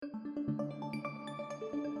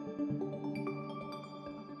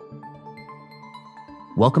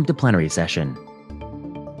Welcome to Plenary Session.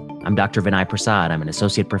 I'm Dr. Vinay Prasad. I'm an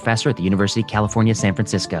associate professor at the University of California, San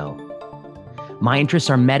Francisco. My interests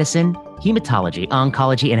are medicine, hematology,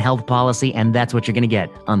 oncology, and health policy, and that's what you're going to get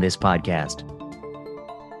on this podcast.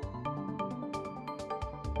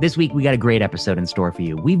 This week, we got a great episode in store for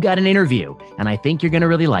you. We've got an interview, and I think you're going to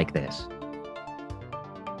really like this.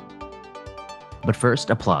 But first,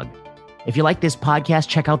 a plug. If you like this podcast,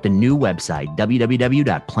 check out the new website,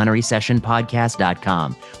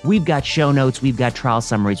 www.plenarysessionpodcast.com. We've got show notes, we've got trial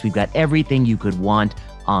summaries, we've got everything you could want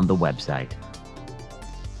on the website.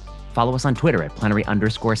 Follow us on Twitter at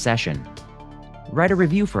plenary_session. Write a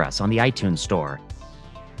review for us on the iTunes Store.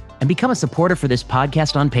 And become a supporter for this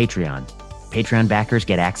podcast on Patreon. Patreon backers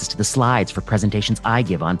get access to the slides for presentations I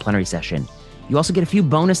give on Plenary Session. You also get a few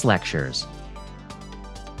bonus lectures.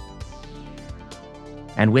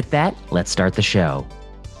 And with that, let's start the show.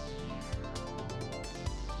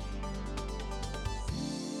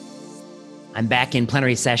 I'm back in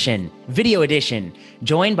Plenary Session, video edition,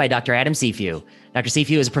 joined by Dr. Adam Cifu. Dr.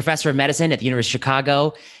 Cifu is a professor of medicine at the University of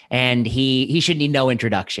Chicago, and he should need no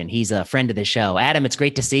introduction. He's a friend of the show. Adam, it's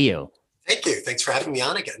great to see you. Thank you. Thanks for having me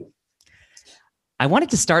on again. I wanted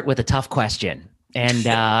to start with a tough question, and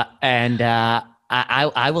I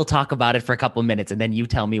will talk about it for a couple of minutes, and then you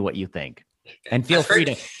tell me what you think. And feel free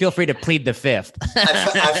to plead the fifth.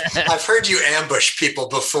 I've heard you ambush people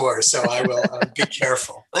before, so I will be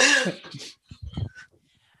careful.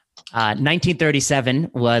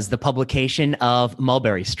 1937 was the publication of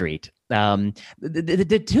Mulberry Street.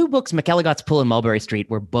 The two books, McElligot's Pool and Mulberry Street,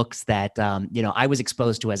 were books that I was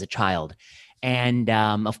exposed to as a child. And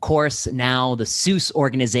of course, now the Seuss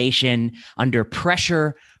organization, under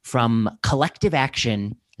pressure from collective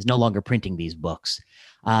action, is no longer printing these books.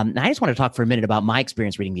 And I just want to talk for a minute about my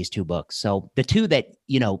experience reading these two books. So the two that,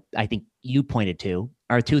 I think you pointed to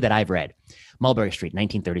are two that I've read. Mulberry Street,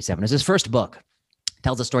 1937, is his first book. It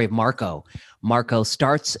tells the story of Marco. Marco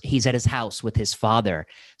starts, he's at his house with his father.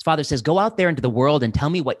 His father says, go out there into the world and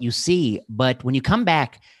tell me what you see. But when you come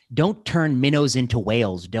back, don't turn minnows into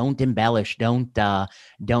whales. Don't embellish. Don't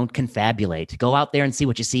confabulate. Go out there and see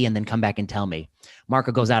what you see and then come back and tell me.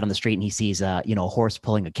 Marco goes out on the street and he sees a horse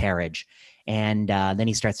pulling a carriage. And then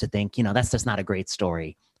he starts to think, that's just not a great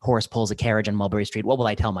story. Horse pulls a carriage on Mulberry Street. What will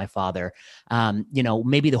I tell my father?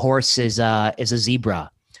 Maybe the horse is a zebra.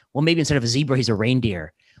 Well, maybe instead of a zebra, he's a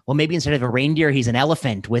reindeer. Well, maybe instead of a reindeer, he's an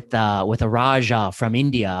elephant with a Raja from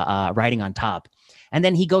India riding on top. And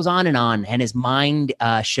then he goes on, and his mind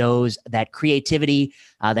shows that creativity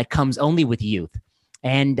that comes only with youth.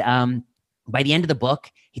 And by the end of the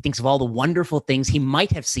book, he thinks of all the wonderful things he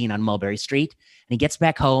might have seen on Mulberry Street. And he gets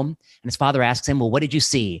back home, and his father asks him, well, what did you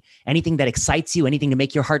see? Anything that excites you? Anything to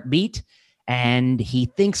make your heart beat? And he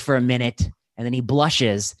thinks for a minute, and then he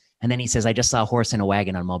blushes, and then he says, I just saw a horse in a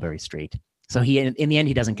wagon on Mulberry Street. So he, in the end,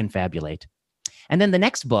 he doesn't confabulate. And then the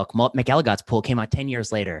next book, McElligot's Pool, came out 10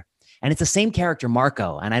 years later. And it's the same character,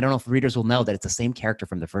 Marco. And I don't know if readers will know that it's the same character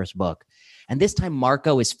from the first book. And this time,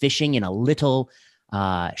 Marco is fishing in a little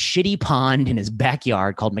shitty pond in his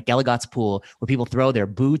backyard called McElligot's Pool, where people throw their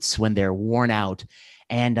boots when they're worn out.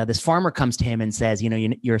 And this farmer comes to him and says,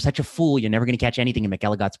 you're such a fool. You're never going to catch anything in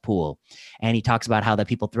McElligot's Pool. And he talks about how the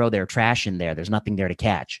people throw their trash in there. There's nothing there to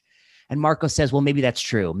catch. And Marco says, well, maybe that's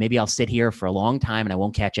true. Maybe I'll sit here for a long time and I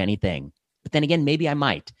won't catch anything. But then again, maybe I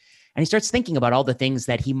might. And he starts thinking about all the things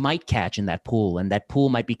that he might catch in that pool. And that pool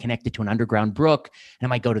might be connected to an underground brook, and it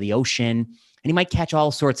might go to the ocean. And he might catch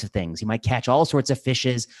all sorts of things. He might catch all sorts of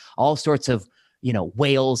fishes, all sorts of,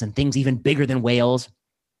 whales and things even bigger than whales.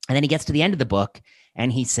 And then he gets to the end of the book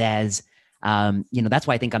and he says, that's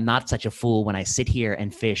why I think I'm not such a fool when I sit here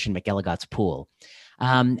and fish in McElligot's Pool.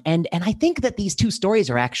 And I think that these two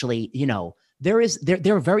stories are actually,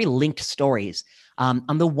 they're very linked stories.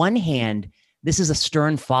 On the one hand, this is a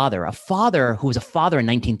stern father, a father who was a father in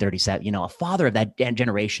 1937, a father of that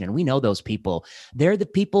generation. And we know those people. They're the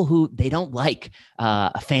people who they don't like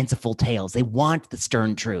fanciful tales. They want the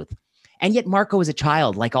stern truth. And yet Marco is a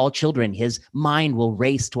child. Like all children, his mind will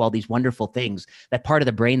race to all these wonderful things. That part of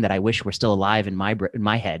the brain that I wish were still alive in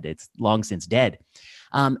my head. It's long since dead.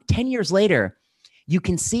 10 years later, you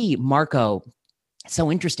can see Marco.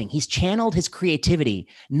 So interesting. He's channeled his creativity,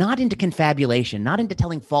 not into confabulation, not into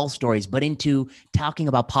telling false stories, but into talking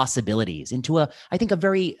about possibilities, into I think a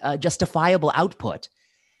very justifiable output.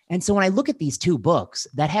 And so when I look at these two books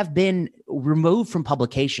that have been removed from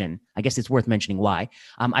publication, I guess it's worth mentioning why.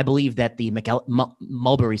 I believe that the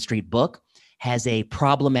Mulberry Street book has a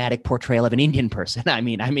problematic portrayal of an Indian person. I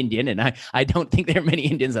mean, I'm Indian, and I don't think there are many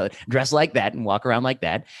Indians that dress like that and walk around like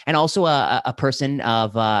that. And also a person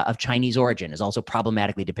of Chinese origin is also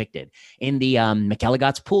problematically depicted. In the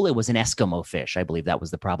McElligot's Pool, it was an Eskimo fish. I believe that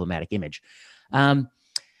was the problematic image. I'm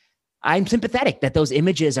sympathetic that those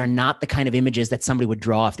images are not the kind of images that somebody would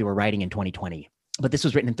draw if they were writing in 2020. But this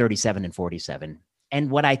was written in 37 and 47.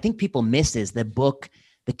 And what I think people miss is the book,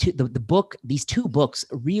 these two books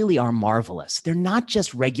really are marvelous. They're not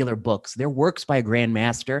just regular books. They're works by a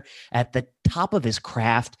grandmaster at the top of his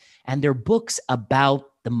craft, and they're books about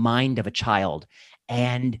the mind of a child.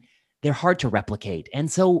 And they're hard to replicate.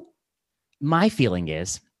 And so my feeling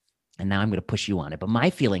is, and now I'm going to push you on it, but my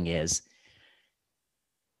feeling is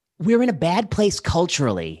we're in a bad place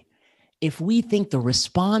culturally if we think the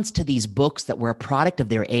response to these books that were a product of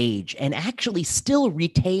their age and actually still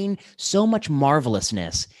retain so much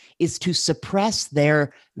marvelousness is to suppress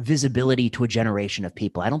their visibility to a generation of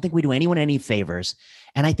people. I don't think we do anyone any favors.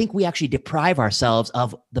 And I think we actually deprive ourselves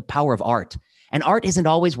of the power of art. And art isn't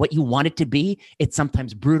always what you want it to be. It's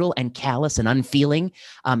sometimes brutal and callous and unfeeling,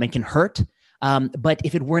 and can hurt. But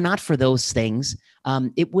if it were not for those things,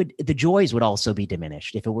 the joys would also be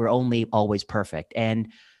diminished if it were only always perfect.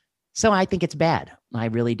 And so I think it's bad. I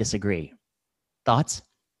really disagree. Thoughts?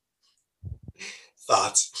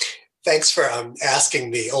 Thoughts. Thanks for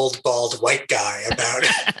asking the old bald white guy about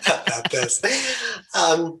this.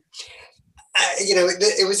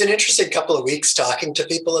 It was an interesting couple of weeks talking to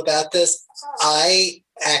people about this. I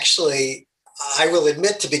will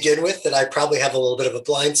admit to begin with that I probably have a little bit of a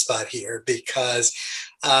blind spot here because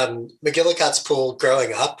McGillicuddy's Pool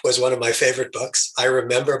growing up was one of my favorite books. I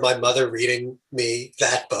remember my mother reading me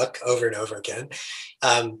that book over and over again.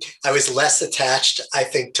 I was less attached, I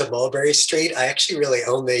think, to Mulberry Street. I actually really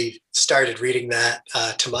only started reading that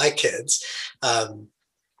to my kids.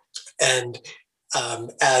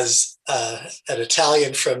 As an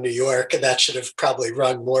Italian from New York, that should have probably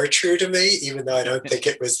rung more true to me, even though I don't think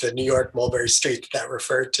it was the New York Mulberry Street that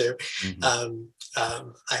referred to. Mm-hmm.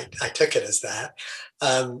 I took it as that.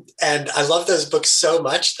 And I love those books so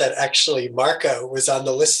much that actually Marco was on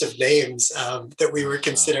the list of names that we were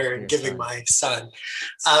considering giving my son.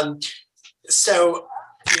 So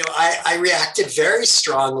I reacted very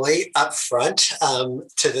strongly up front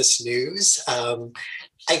to this news.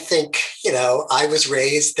 I think, I was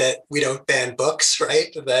raised that we don't ban books,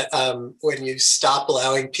 right? That when you stop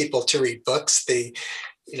allowing people to read books, the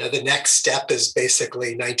next step is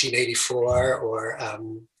basically 1984 or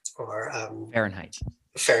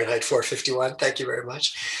Fahrenheit 451. Thank you very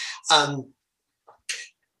much. And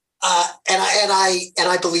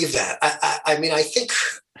I believe that. I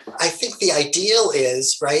think the ideal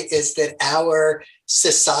is that our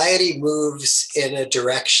society moves in a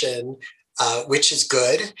direction which is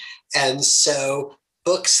good. And so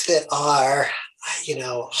books that are,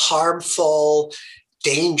 harmful,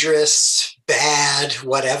 dangerous, bad,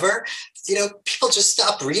 whatever, people just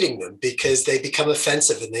stop reading them because they become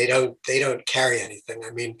offensive and they don't carry anything. I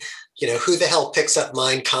mean, who the hell picks up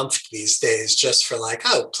Mein Kampf these days just for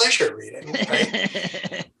pleasure reading,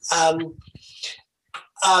 right?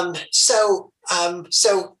 So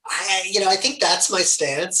I think that's my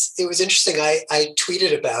stance. It was interesting. I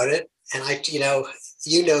tweeted about it. And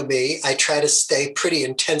you know me, I try to stay pretty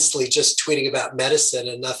intensely just tweeting about medicine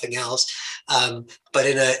and nothing else. But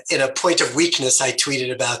in a point of weakness, I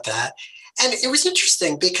tweeted about that. And it was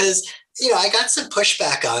interesting because, I got some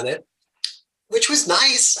pushback on it, which was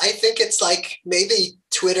nice. I think it's like maybe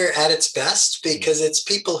Twitter at its best because it's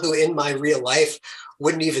people who in my real life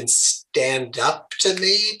wouldn't even stand up to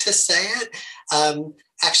me to say it,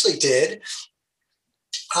 actually did.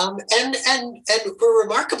 And we're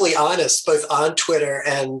remarkably honest, both on Twitter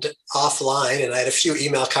and offline. And I had a few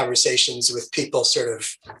email conversations with people sort of,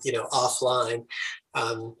 offline,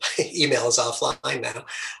 email is offline now,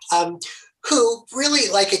 who really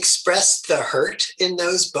expressed the hurt in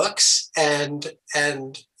those books and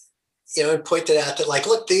pointed out that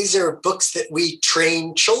look, these are books that we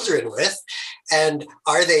train children with. And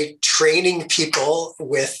are they training people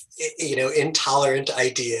with, intolerant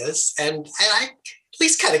ideas? And I at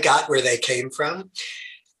least kind of got where they came from.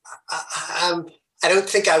 I don't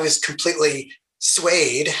think I was completely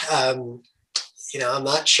swayed. I'm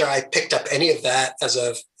not sure I picked up any of that as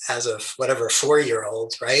a whatever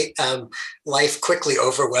 4-year-old, right? Life quickly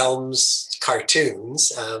overwhelms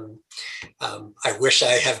cartoons. I wish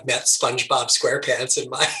I have met SpongeBob SquarePants in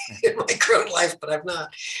my grown life, but I've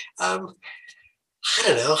not. I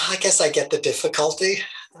don't know. I guess I get the difficulty.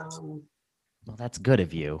 Well, that's good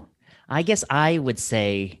of you. I guess I would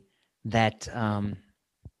say that,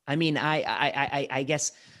 I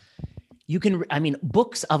guess you can, I mean,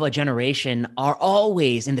 books of a generation are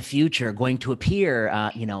always in the future going to appear,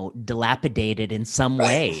 dilapidated in some Right.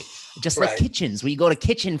 way. Just like Right. kitchens, when you go to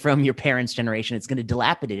kitchen from your parents' generation, it's going to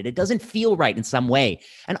dilapidate it. It doesn't feel right in some way.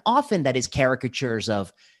 And often that is caricatures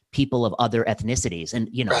of people of other ethnicities. And,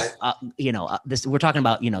 Right. this, we're talking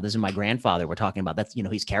about, this is my grandfather. We're talking about that's,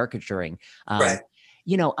 he's caricaturing, Right.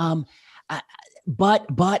 you know, I, but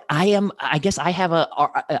I guess I have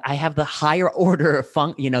the higher order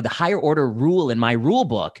the higher order rule in my rule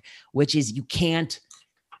book, which is you can't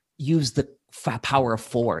use the power of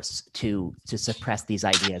force to suppress these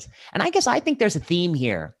ideas. And I think there's a theme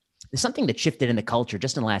here. There's something that shifted in the culture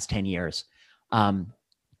just in the last 10 years,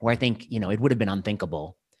 where I think, it would have been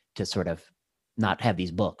unthinkable to sort of not have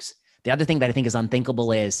these books. The other thing that I think is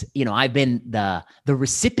unthinkable is, I've been the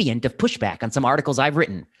recipient of pushback on some articles I've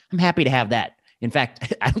written. I'm happy to have that. In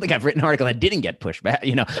fact, I don't think I've written an article that didn't get pushback.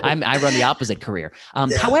 I run the opposite career.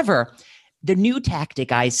 Yeah. However, the new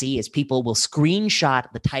tactic I see is people will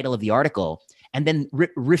screenshot the title of the article and then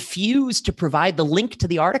refuse to provide the link to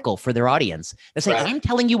the article for their audience. They say, I'm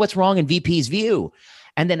telling you what's wrong in VP's view.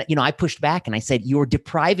 And then, I pushed back and I said, you're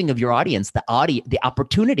depriving of your audience the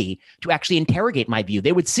opportunity to actually interrogate my view.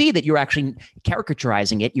 They would see that you're actually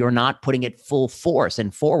caricaturizing it. You're not putting it full force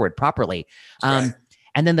and forward properly.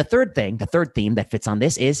 And then the third theme that fits on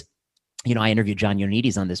this is, I interviewed John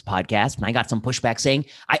Ioannidis on this podcast, and I got some pushback saying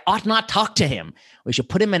I ought not talk to him. We should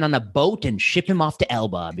put him on a boat and ship him off to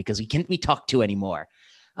Elba because he can't be talked to anymore.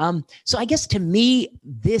 So I guess to me,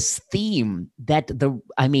 this theme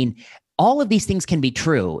all of these things can be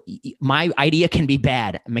true. My idea can be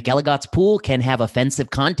bad. McElligott's Pool can have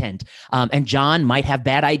offensive content, and John might have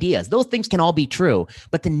bad ideas. Those things can all be true.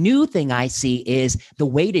 But the new thing I see is the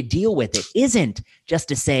way to deal with it isn't just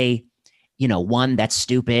to say, one, that's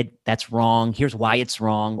stupid, that's wrong, here's why it's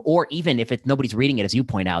wrong. Or even if nobody's reading it, as you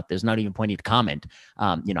point out, there's not even pointing to comment.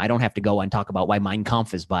 I don't have to go and talk about why Mein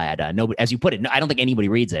Kampf is bad. Nobody, as you put it, I don't think anybody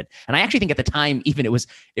reads it. And I actually think at the time, even it was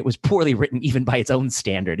poorly written, even by its own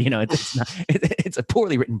standard. It's a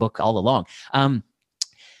poorly written book all along.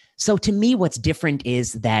 So to me, what's different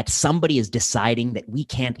is that somebody is deciding that we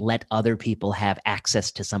can't let other people have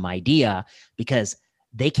access to some idea because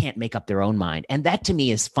they can't make up their own mind. And that to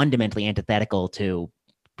me is fundamentally antithetical to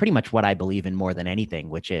pretty much what I believe in more than anything,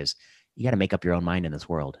 which is you got to make up your own mind in this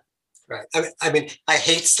world. Right. I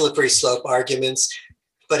hate slippery slope arguments,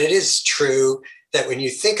 but it is true that when you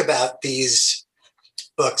think about these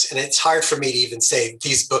books, and it's hard for me to even say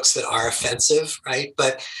these books that are offensive, right?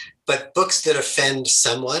 But books that offend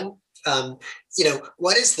someone,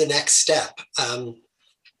 what is the next step?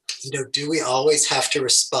 Do we always have to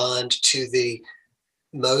respond to the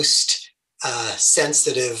most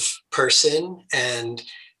sensitive person and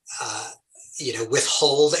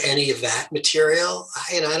withhold any of that material?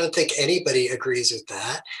 I don't think anybody agrees with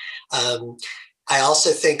that. I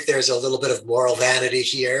also think there's a little bit of moral vanity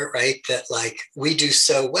here, right? That like we do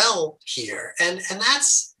so well here, and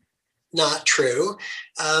that's not true.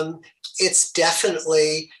 It's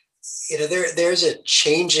definitely, there's a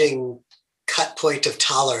changing cut point of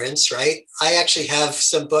tolerance, right? I actually have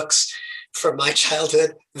some books from my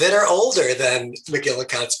childhood that are older than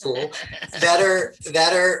McGillicuddy's Pool that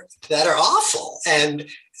are awful. And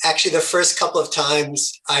actually the first couple of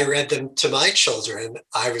times I read them to my children,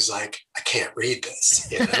 I was like, I can't read this,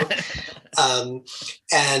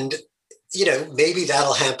 and maybe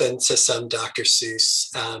that'll happen to some Dr.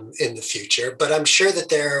 Seuss in the future, but I'm sure that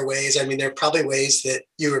there are ways. There are probably ways that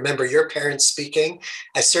you remember your parents speaking.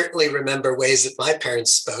 I certainly remember ways that my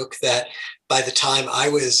parents spoke that by the time I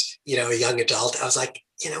was, a young adult, I was like,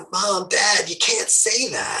 Mom, Dad, you can't say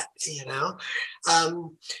that,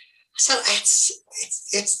 So it's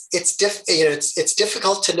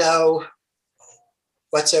difficult to know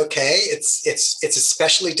what's okay. It's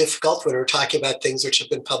especially difficult when we're talking about things which have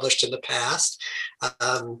been published in the past.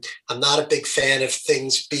 I'm not a big fan of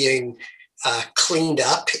things being cleaned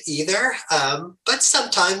up either, but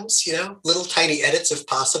sometimes little tiny edits, if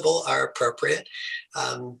possible, are appropriate.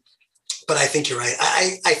 But I think you're right.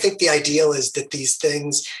 I think the ideal is that these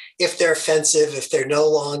things, if they're offensive, if they're no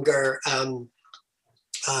longer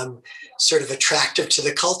sort of attractive to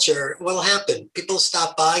the culture, what'll happen? People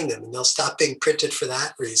stop buying them and they'll stop being printed for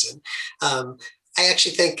that reason. I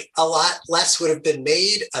actually think a lot less would have been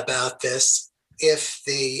made about this if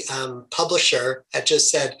the publisher had just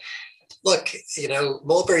said, look,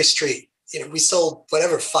 Mulberry Street, we sold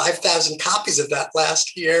 5,000 copies of that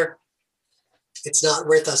last year. It's not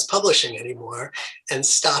worth us publishing anymore, and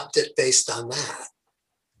stopped it based on that.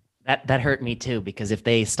 That hurt me too, because if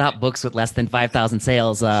they stop books with less than 5,000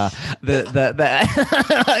 sales, the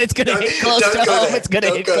it's gonna hit close to home. It's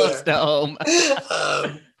gonna hit close to home.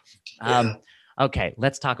 Yeah. Okay,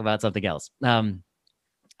 let's talk about something else.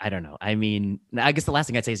 I don't know. I mean, I guess the last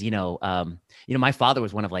thing I'd say is, my father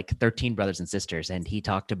was one of like 13 brothers and sisters, and he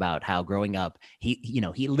talked about how growing up,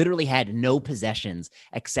 he literally had no possessions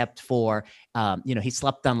except for, he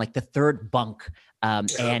slept on like the third bunk.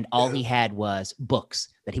 And all he had was books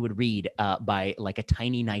that he would read by like a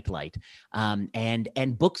tiny nightlight.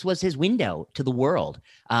 And books was his window to the world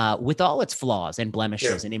with all its flaws and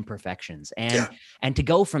blemishes and imperfections. And to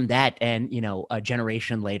go from that and, a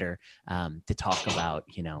generation later to talk about,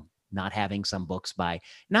 not having some books by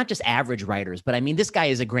not just average writers, but I mean, this guy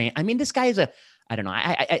is I don't know.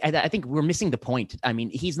 I think we're missing the point. I mean,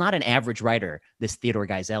 he's not an average writer, this Theodore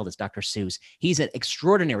Geisel, this Dr. Seuss. He's an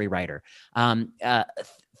extraordinary writer. Thidwig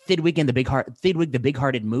the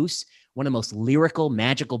Big-Hearted Moose, one of the most lyrical,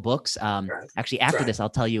 magical books. Actually, after this, I'll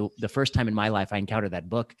tell you the first time in my life I encountered that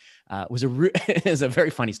book was a very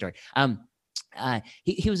funny story.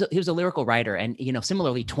 He was a lyrical writer, and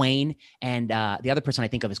similarly Twain, and the other person I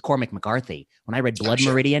think of is Cormac McCarthy. When I read Blood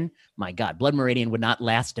Meridian, my God, Blood Meridian would not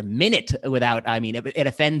last a minute without. I mean, it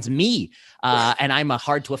offends me, and I'm a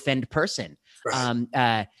hard to offend person.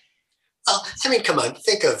 Right. I mean, come on,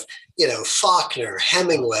 think of Faulkner,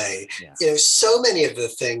 Hemingway. So many of the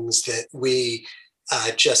things that we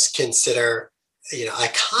just consider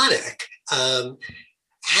iconic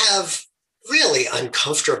have really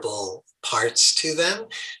uncomfortable parts to them,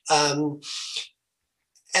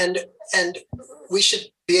 and we should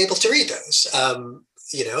be able to read those,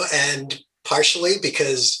 and partially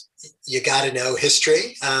because you got to know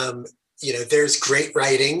history. There's great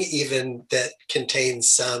writing even that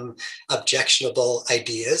contains some objectionable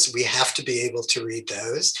ideas. We have to be able to read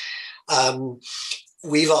those.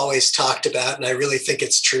 We've always talked about, and I really think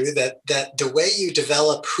it's true, that the way you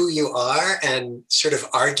develop who you are and sort of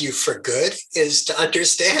argue for good is to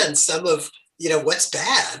understand some of what's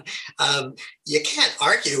bad. You can't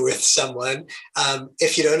argue with someone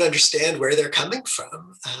if you don't understand where they're coming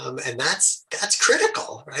from, and that's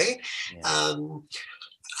critical, right? Yeah.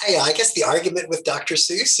 I guess the argument with Dr.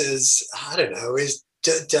 Seuss is, I don't know,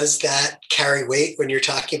 does that carry weight when you're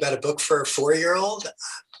talking about a book for a 4-year-old?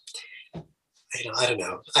 I don't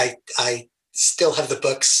know. I still have the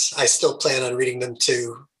books. I still plan on reading them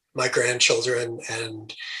to my grandchildren.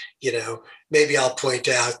 And, maybe I'll point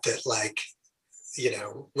out that, like,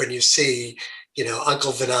 when you see,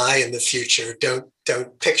 Uncle Vinay in the future,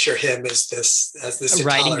 don't picture him as this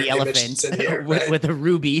riding the elephant here, right? with a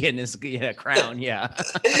ruby in his crown. Yeah.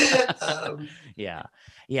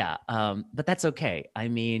 Yeah. But that's okay. I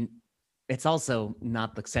mean, it's also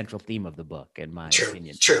not the central theme of the book, in my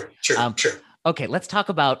opinion. True. Okay, let's talk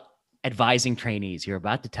about advising trainees. You're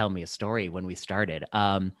about to tell me a story when we started,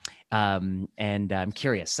 and I'm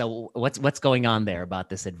curious. So, what's going on there about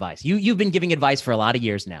this advice? You've been giving advice for a lot of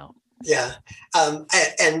years now. Yeah, and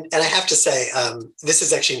I have to say, this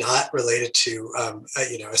is actually not related to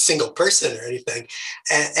a single person or anything,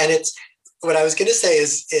 and it's what I was going to say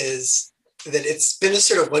is that it's been a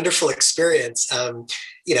sort of wonderful experience.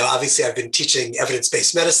 Obviously I've been teaching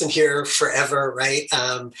evidence-based medicine here forever, right?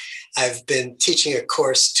 I've been teaching a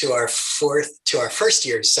course to our first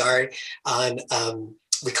years, on,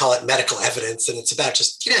 we call it medical evidence. And it's about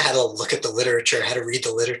just, how to look at the literature, how to read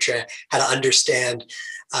the literature, how to understand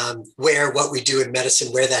what we do in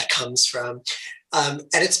medicine, where that comes from. And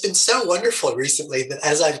it's been so wonderful recently that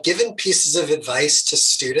as I've given pieces of advice to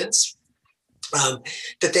students,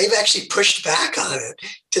 that they've actually pushed back on it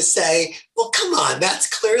to say, well, come on, that's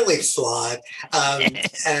clearly flawed.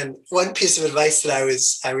 And one piece of advice that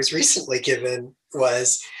I was recently given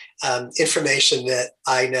was information that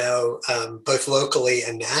I know both locally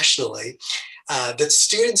and nationally, that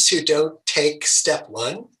students who don't take step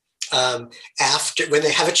one, after when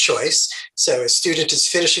they have a choice. So a student is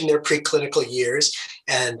finishing their preclinical years,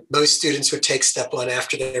 and most students would take step one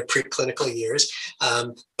after their preclinical years.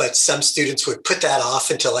 But some students would put that off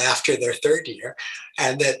until after their third year.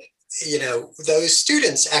 And that, those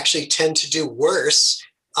students actually tend to do worse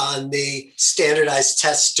on the standardized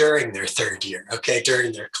tests during their third year,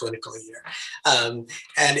 during their clinical year. And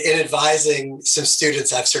in advising some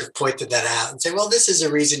students, I've sort of pointed that out and say, well, this is a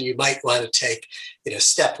reason you might want to take,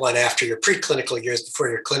 step one after your preclinical years before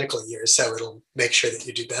your clinical years. So it'll make sure that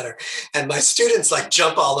you do better. And my students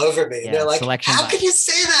jump all over me. And they're like, how can you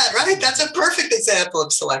say that, right? That's a perfect example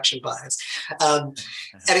of selection bias. And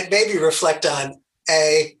it made me reflect on,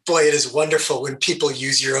 boy, it is wonderful when people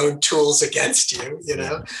use your own tools against you,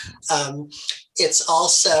 It's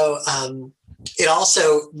also, it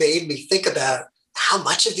also made me think about how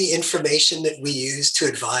much of the information that we use to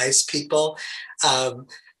advise people,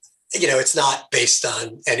 it's not based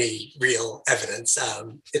on any real evidence.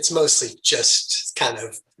 It's mostly just kind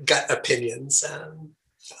of gut opinions.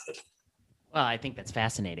 Well, I think that's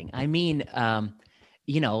fascinating. I mean,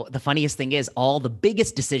 the funniest thing is all the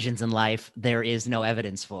biggest decisions in life, there is no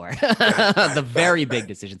evidence for the very big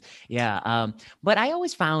decisions. Yeah. But I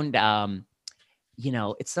always found,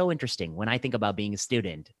 it's so interesting when I think about being a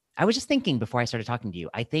student. I was just thinking before I started talking to you,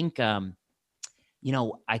 I think I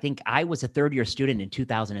was a third year student in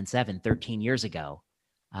 2007, 13 years ago.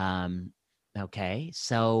 Okay.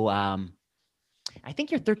 So, I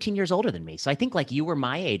think you're 13 years older than me. So I think like you were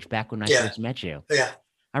my age back when I first met you. Yeah.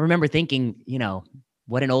 I remember thinking,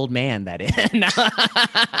 what an old man that is.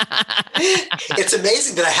 It's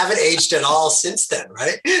amazing that I haven't aged at all since then,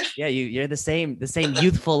 right? Yeah, you're the same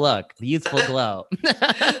youthful look, the youthful glow.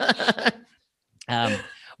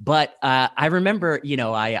 But I remember,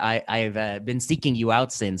 I've been seeking you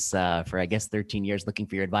out since for, I guess, 13 years, looking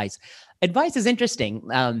for your advice. Advice is interesting.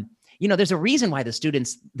 There's a reason why the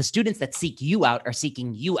students that seek you out are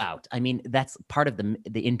seeking you out. I mean, that's part of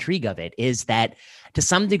the intrigue of it, is that to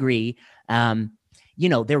some degree,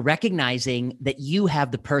 they're recognizing that you have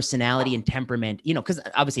the personality and temperament, because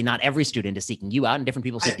obviously not every student is seeking you out and different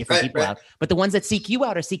people seek different people out, but the ones that seek you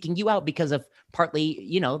out are seeking you out because of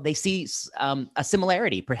partly, they see a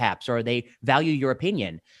similarity perhaps, or they value your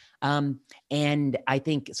opinion. And I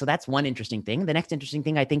think, so that's one interesting thing. The next interesting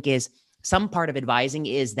thing I think is some part of advising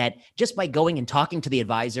is that just by going and talking to the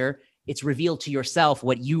advisor, it's revealed to yourself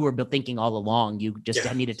what you were thinking all along. You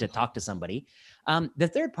just needed to talk to somebody. The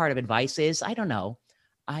third part of advice is, I don't know.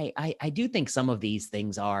 I do think some of these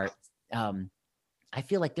things are, I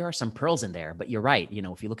feel like there are some pearls in there, but you're right.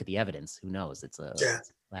 If you look at the evidence, who knows? It's a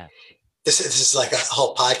This is like a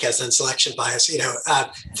whole podcast on selection bias.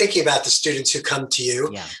 Thinking about the students who come to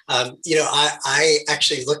you. I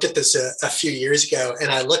actually looked at this a few years ago,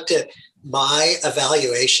 and I looked at my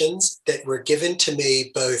evaluations that were given to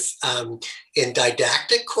me both in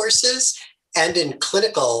didactic courses and in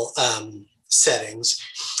clinical settings,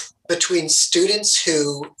 between students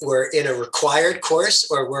who were in a required course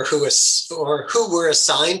or who were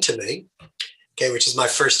assigned to me, which is my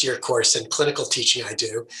first year course in clinical teaching I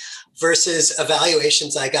do, versus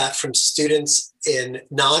evaluations I got from students in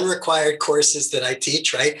non-required courses that I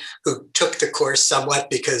teach, right? Who took the course somewhat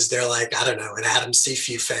because they're like, I don't know, an Adam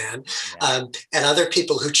Seafood fan. And other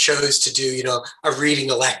people who chose to do, a reading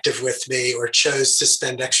elective with me or chose to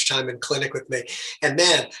spend extra time in clinic with me. And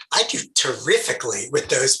man, I do terrifically with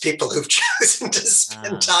those people who've chosen to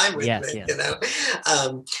spend time with me,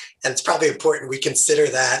 and it's probably important we consider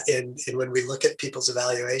that in when we look at people's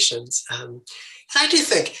evaluations. And I do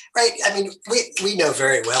think, right, I mean, we know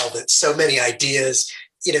very well that so many ideas,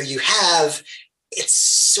 you have, it's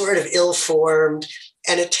sort of ill-formed,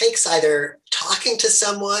 and it takes either talking to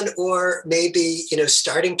someone or maybe,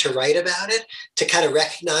 starting to write about it to kind of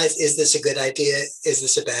recognize, is this a good idea? Is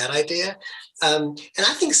this a bad idea? And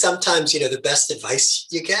I think sometimes, the best advice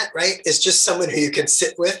you get, right, is just someone who you can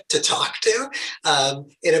sit with to talk to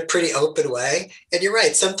in a pretty open way. And you're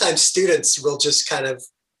right, sometimes students will just kind of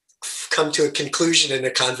come to a conclusion in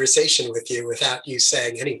a conversation with you without you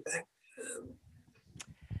saying anything.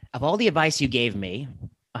 Of all the advice you gave me,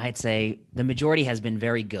 I'd say the majority has been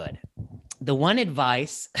very good. The one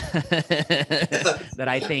advice that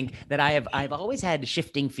I think that I've always had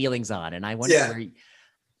shifting feelings on, and I wonder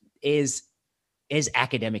is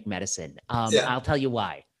academic medicine. I'll tell you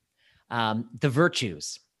why. The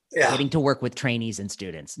virtues, getting to work with trainees and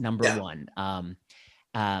students, number one.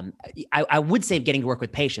 I would say getting to work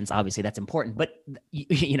with patients, obviously that's important, but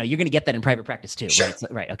you're going to get that in private practice too, right? So,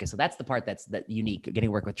 right. Okay. So that's the part that's unique, getting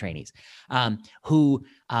to work with trainees, who,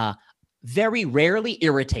 very rarely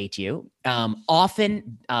irritate you,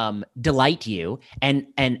 often, delight you, and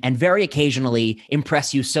very occasionally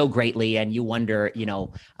impress you so greatly. And you wonder,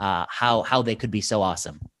 how they could be so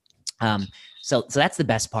awesome. So that's the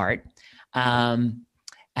best part. But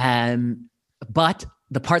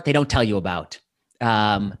the part they don't tell you about,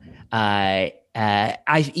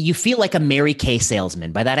 you feel like a Mary Kay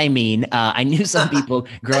salesman. By that, I mean, I knew some people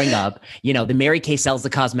growing up, the Mary Kay sells the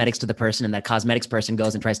cosmetics to the person, and that cosmetics person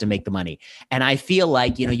goes and tries to make the money. And I feel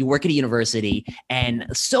like, you work at a university, and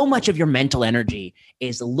so much of your mental energy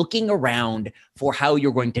is looking around for how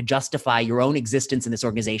you're going to justify your own existence in this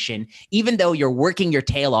organization, even though you're working your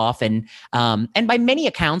tail off and by many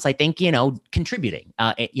accounts, I think, contributing,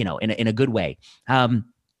 in a good way.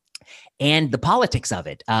 And the politics of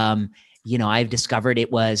it. I've discovered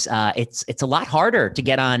it was, it's a lot harder to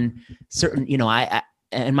get on certain,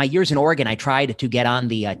 in my years in Oregon, I tried to get on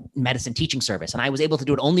the medicine teaching service, and I was able to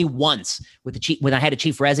do it only once with the chief, when I had a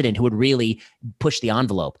chief resident who would really push the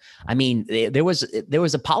envelope. I mean, there was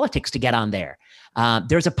a politics to get on there.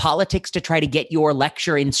 There's a politics to try to get your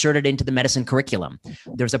lecture inserted into the medicine curriculum.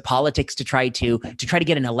 There's a politics to try to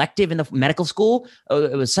get an elective in the medical school. Oh,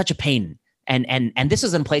 it was such a pain. And this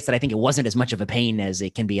is in a place that I think it wasn't as much of a pain as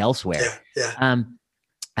it can be elsewhere. Yeah.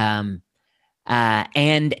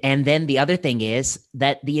 And then the other thing is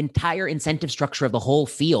that the entire incentive structure of the whole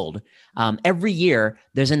field, every year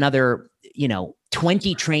there's another,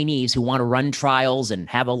 20 trainees who want to run trials and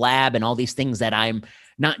have a lab and all these things that I'm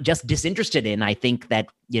not just disinterested in. I think that,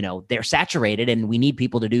 they're saturated and we need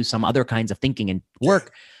people to do some other kinds of thinking and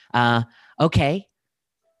work. Okay.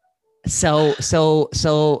 So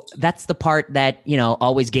that's the part that,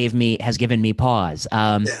 always has given me pause.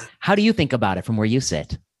 How do you think about it from where you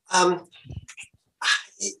sit?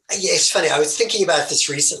 Yeah, it's funny. I was thinking about this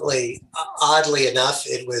recently. Oddly enough,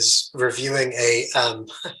 it was reviewing a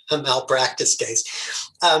malpractice case.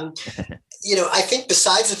 I think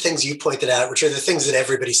besides the things you pointed out, which are the things that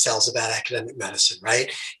everybody sells about academic medicine,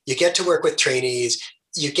 right? You get to work with trainees.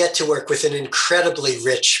 You get to work with an incredibly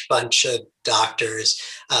rich bunch of doctors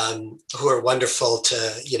who are wonderful to,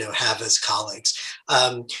 have as colleagues.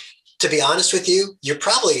 To be honest with you, you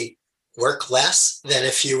probably work less than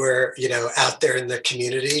if you were, out there in the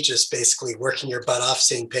community, just basically working your butt off,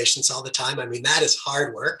 seeing patients all the time. I mean, that is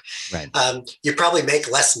hard work. Right. You probably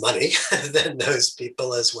make less money than those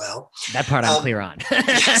people as well. That part I'm clear on.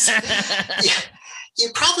 Yes. Yeah. You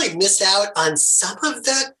probably miss out on some of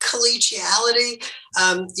the collegiality.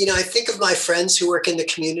 I think of my friends who work in the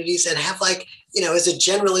communities and have as a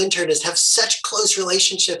general internist, have such close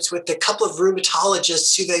relationships with a couple of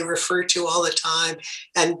rheumatologists who they refer to all the time.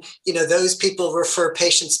 And, those people refer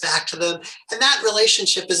patients back to them. And that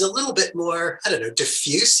relationship is a little bit more,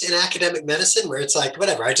 diffuse in academic medicine, where it's like,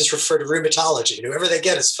 whatever, I just refer to rheumatology and whoever they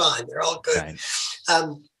get is fine. They're all good. Right.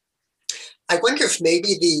 I wonder if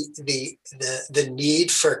maybe the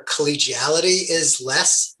need for collegiality is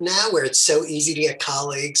less now, where it's so easy to get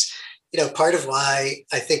colleagues. Part of why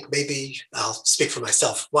I think, maybe I'll speak for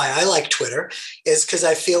myself, why I like Twitter is because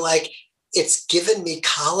I feel like it's given me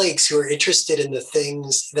colleagues who are interested in the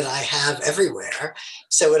things that I have everywhere.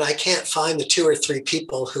 So when I can't find the 2 or 3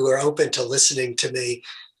 people who are open to listening to me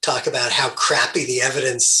talk about how crappy the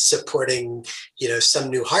evidence supporting, some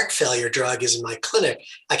new heart failure drug is in my clinic,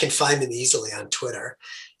 I can find them easily on Twitter.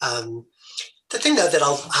 The thing, though, that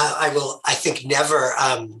I will, I think,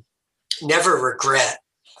 never regret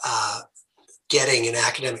getting in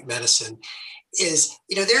academic medicine is,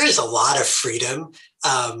 there is a lot of freedom.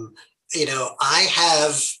 I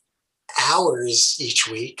have hours each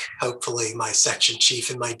week, hopefully my section chief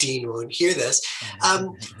and my dean won't hear this,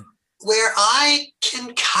 where I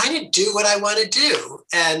can kind of do what I want to do.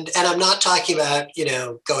 And I'm not talking about,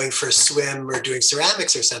 going for a swim or doing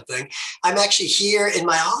ceramics or something. I'm actually here in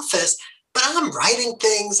my office, but I'm writing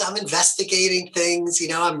things, I'm investigating things,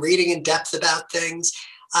 I'm reading in depth about things.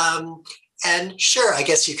 And sure, I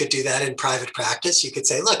guess you could do that in private practice. You could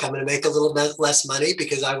say, look, I'm going to make a little bit less money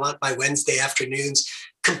because I want my Wednesday afternoons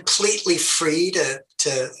completely free to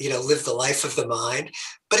live the life of the mind.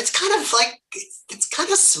 But it's kind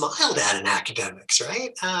of smiled at in academics, right?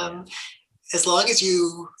 As long as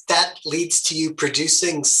that leads to you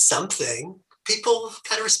producing something, people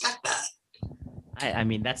kind of respect that. I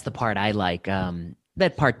mean, that's the part I like.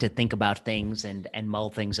 That part to think about things and mull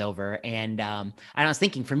things over. And I was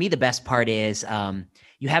thinking, for me, the best part is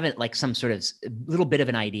you haven't some sort of little bit of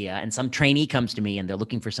an idea, and some trainee comes to me and they're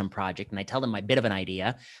looking for some project, and I tell them my bit of an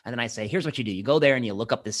idea, and then I say, here's what you do. You go there and you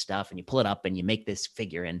look up this stuff and you pull it up and you make this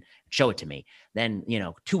figure and show it to me. Then,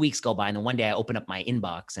 2 weeks go by, and then one day I open up my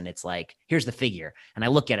inbox and it's like, here's the figure. And I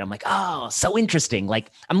look at it, I'm like, oh, so interesting.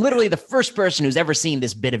 Like, I'm literally the first person who's ever seen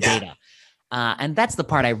this bit of data. And that's the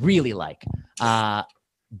part I really like.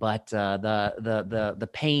 But the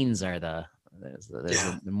pains are the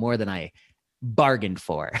more than I bargained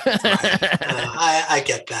for. Right. I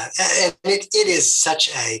get that. And it is such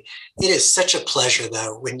a pleasure,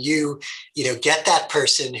 though, when you get that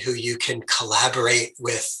person who you can collaborate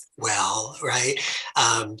with well, right?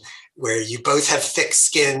 Where you both have thick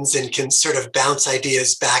skins and can sort of bounce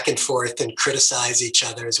ideas back and forth and criticize each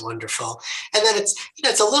other is wonderful. And then it's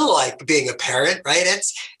a little like being a parent, right?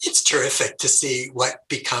 It's terrific to see what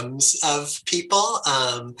becomes of people.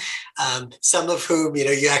 Some of whom,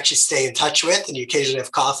 you actually stay in touch with and you occasionally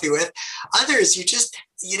have coffee with. Others, you just,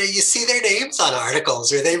 you see their names on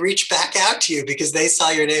articles, or they reach back out to you because they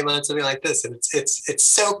saw your name on something like this. And it's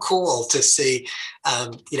so cool to see,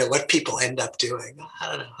 what people end up doing. I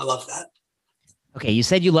don't know. I love that. Okay, you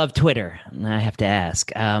said you love Twitter. I have to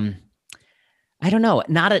ask. I don't know.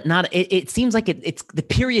 It seems like it's the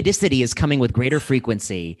periodicity is coming with greater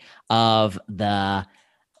frequency of the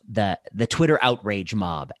Twitter outrage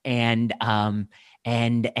mob, and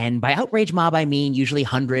by outrage mob I mean usually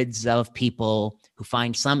hundreds of people who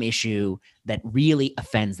find some issue that really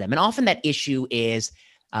offends them, and often that issue is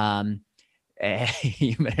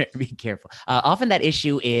you better be careful. Often that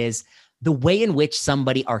issue is the way in which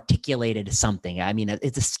somebody articulated something. I mean,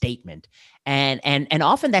 it's a statement, and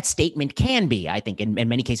often that statement can be, I think, in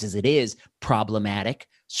many cases, it is problematic.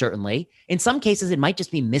 Certainly, in some cases, it might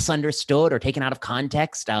just be misunderstood or taken out of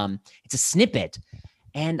context. It's a snippet,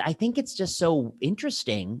 and I think it's just so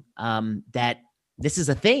interesting that this is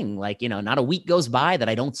a thing. Like, not a week goes by that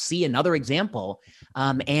I don't see another example.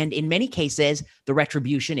 And in many cases, the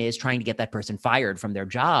retribution is trying to get that person fired from their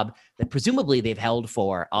job that presumably they've held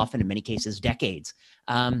for, often in many cases, decades.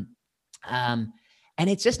 And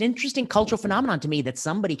it's just an interesting cultural phenomenon to me that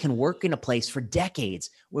somebody can work in a place for decades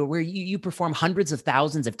where you perform hundreds of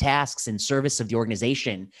thousands of tasks in service of the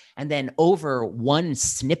organization. And then over one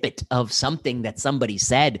snippet of something that somebody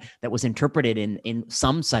said that was interpreted in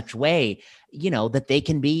some such way, that they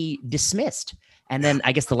can be dismissed. And then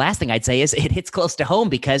I guess the last thing I'd say is it hits close to home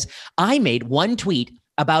because I made one tweet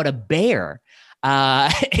about a bear.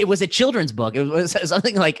 It was a children's book. It was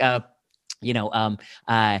something like I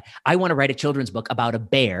want to write a children's book about a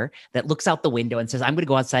bear that looks out the window and says, I'm going to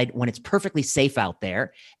go outside when it's perfectly safe out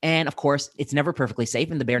there. And of course, it's never perfectly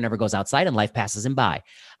safe, and the bear never goes outside, and life passes him by.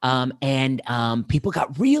 People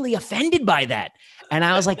got really offended by that. And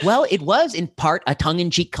I was like, well, it was in part a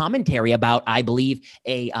tongue-in-cheek commentary about, I believe,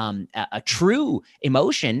 a true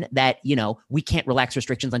emotion that, we can't relax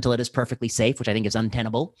restrictions until it is perfectly safe, which I think is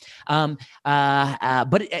untenable. But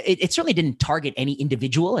it certainly didn't target any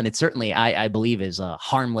individual, and it certainly, I believe, is a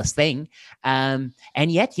harmless thing. And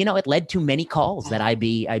yet, it led to many calls that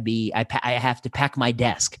I have to pack my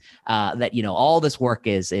desk. That all this work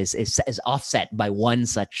is offset by one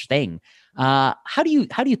such thing. How do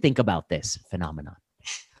you think about this phenomenon?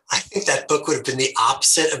 I think that book would have been the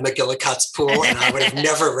opposite of McGillicuddy's Pool, and I would have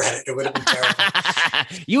never read it. It would have been terrible.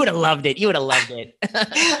 You would have loved it. It would have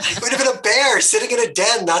been a bear sitting in a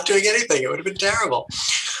den, not doing anything. It would have been terrible.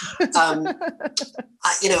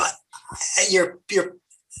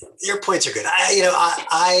 Your points are good.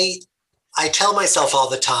 I tell myself all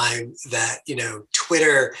the time that,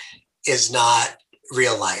 Twitter is not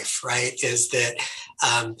real life, right? Is that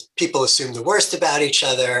people assume the worst about each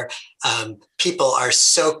other. People are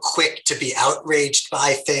so quick to be outraged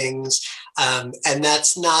by things. And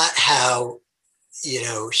that's not how,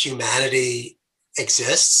 humanity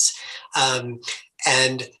exists. And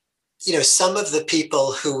some of the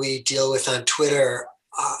people who we deal with on Twitter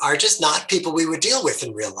are just not people we would deal with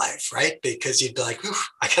in real life, right? Because you'd be like,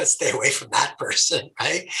 I got to stay away from that person,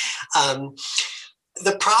 right?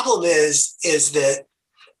 The problem is that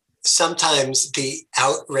sometimes the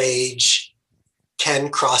outrage can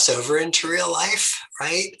cross over into real life,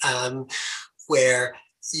 right? Where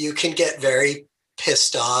you can get very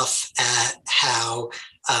pissed off at how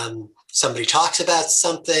somebody talks about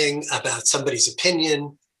something, about somebody's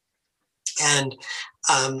opinion. And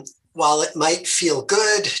while it might feel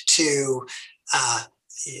good to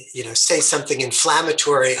say something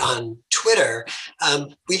inflammatory on Twitter,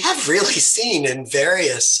 we have really seen in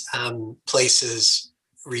various places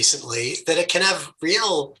recently that it can have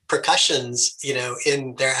real repercussions,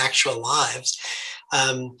 in their actual lives.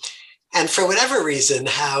 And for whatever reason,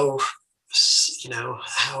 how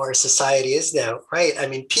our society is now, right? I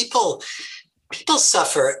mean, people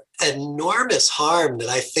suffer enormous harm that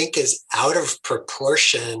I think is out of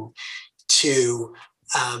proportion to,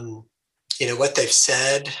 what they've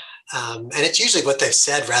said. And it's usually what they've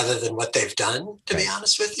said rather than what they've done, to be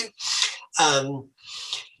honest with you.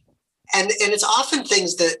 And it's often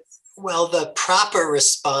things that, the proper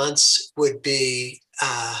response would be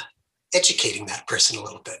educating that person a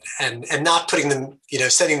little bit and not putting them,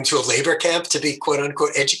 sending them to a labor camp to be quote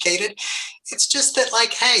unquote educated. It's just that,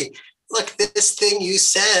 like, hey, look, this thing you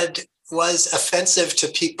said was offensive to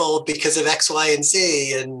people because of X, Y, and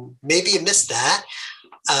Z, and maybe you missed that.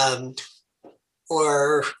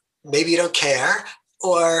 Or maybe you don't care,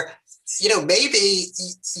 or, maybe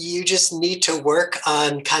you just need to work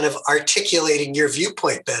on kind of articulating your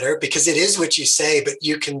viewpoint better, because it is what you say, but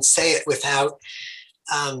you can say it without,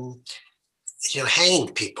 hanging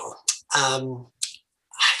people.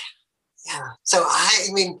 Yeah. So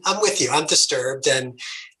I'm with you. I'm disturbed. And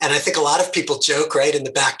I think a lot of people joke, right, in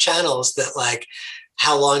the back channels that, like,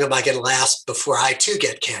 how long am I going to last before I too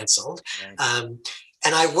get canceled? Right.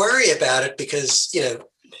 And I worry about it because,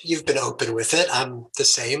 you've been open with it. I'm the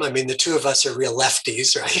same. I mean, the two of us are real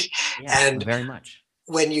lefties, right? Yeah, And very much.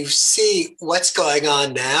 when you see what's going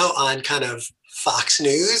on now on kind of Fox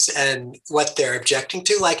News and what they're objecting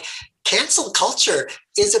to, like cancel culture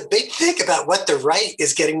is a big thing about what the right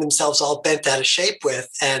is getting themselves all bent out of shape with,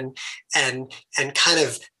 and kind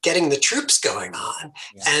of getting the troops going on.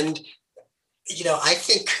 Yeah. And I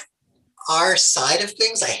think our side of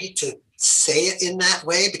things, I hate to say it in that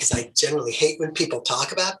way because I generally hate when people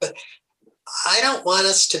talk about it, but I don't want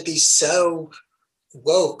us to be so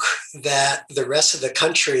woke that the rest of the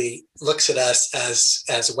country looks at us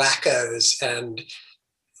as wackos and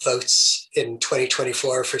votes in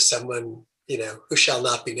 2024 for someone, who shall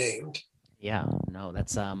not be named. Yeah, no,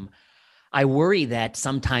 that's I worry that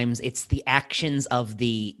sometimes it's the actions of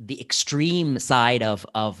the extreme side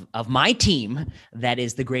of my team that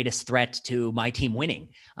is the greatest threat to my team winning.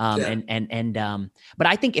 But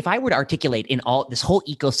I think if I were to articulate in all this whole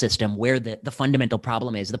ecosystem where the fundamental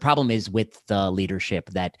problem is, the problem is with the leadership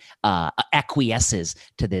that acquiesces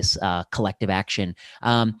to this collective action.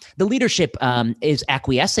 The leadership is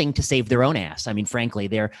acquiescing to save their own ass. I mean, frankly,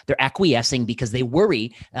 they're acquiescing because they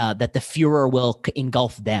worry that the Fuhrer will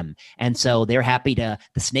engulf them. And so they're happy the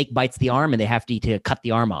snake bites the arm and they have to cut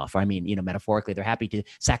the arm off. I mean, metaphorically, they're happy to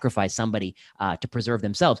sacrifice somebody to preserve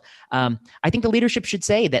themselves. I think the leadership should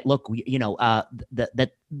say that, look,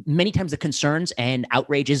 that many times the concerns and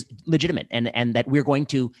outrage is legitimate and that we're going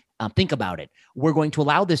to think about it. We're going to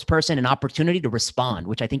allow this person an opportunity to respond,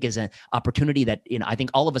 which I think is an opportunity that, I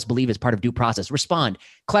think all of us believe is part of due process. Respond,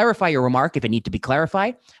 clarify your remark if it needs to be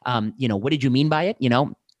clarified. What did you mean by it?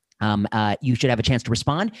 You should have a chance to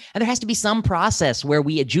respond. And there has to be some process where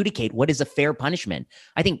we adjudicate what is a fair punishment.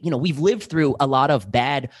 I think, we've lived through a lot of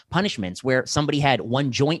bad punishments where somebody had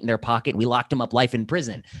one joint in their pocket and we locked them up life in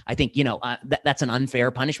prison. I think, that's an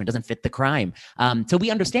unfair punishment, doesn't fit the crime. So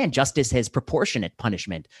we understand justice has proportionate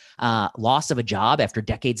punishment. Loss of a job after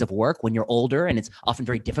decades of work when you're older and it's often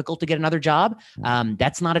very difficult to get another job.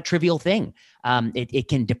 That's not a trivial thing. It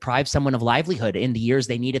can deprive someone of livelihood in the years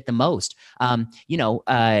they need it the most. I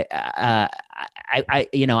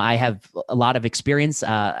have a lot of experience.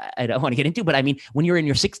 I don't want to get into, but I mean, when you're in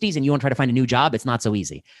your 60s and you want to try to find a new job, it's not so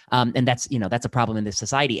easy. And that's a problem in this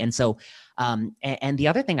society. And so, and the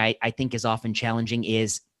other thing I think is often challenging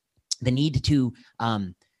is the need to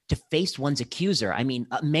face one's accuser. I mean,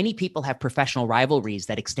 many people have professional rivalries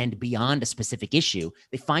that extend beyond a specific issue.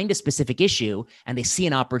 They find a specific issue and they see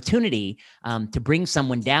an opportunity to bring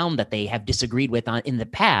someone down that they have disagreed with in the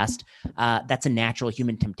past. That's a natural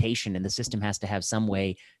human temptation, and the system has to have some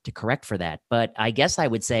way to correct for that. But I guess I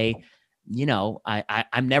would say,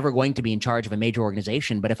 I'm never going to be in charge of a major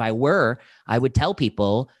organization, but if I were, I would tell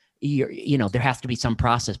people, there has to be some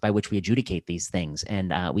process by which we adjudicate these things,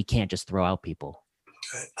 and we can't just throw out people.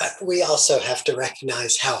 We also have to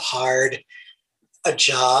recognize how hard a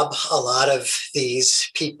job a lot of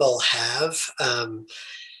these people have.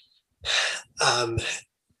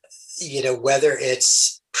 Whether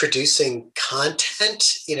it's producing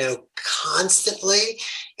content, constantly,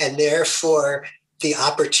 and therefore the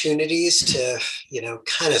opportunities to,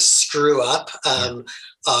 kind of screw up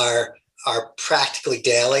are practically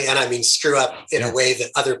daily. And I mean, screw up in a way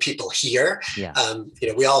that other people hear. Yeah.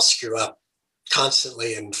 We all screw up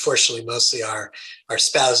constantly, and fortunately mostly our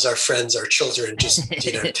spouses, our friends, our children just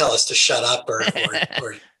tell us to shut up or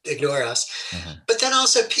ignore us. Uh-huh. But then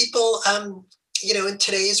also people in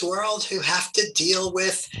today's world who have to deal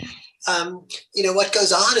with what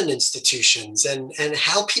goes on in institutions and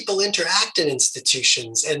how people interact in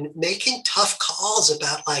institutions, and making tough calls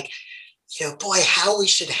about how we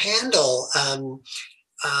should handle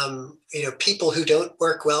people who don't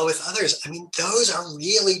work well with others. I mean, those are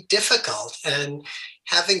really difficult. And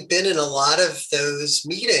having been in a lot of those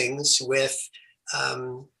meetings with,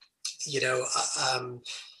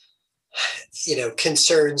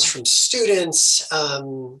 concerns from students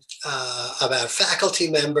about faculty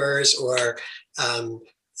members, or,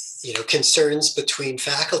 concerns between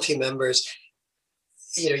faculty members,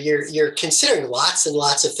 you're considering lots and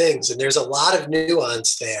lots of things, and there's a lot of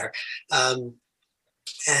nuance there.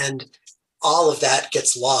 And all of that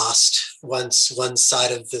gets lost once one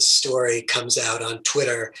side of the story comes out on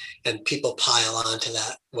Twitter and people pile onto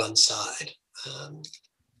that one side.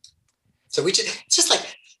 So it's just like,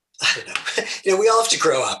 I don't know, we all have to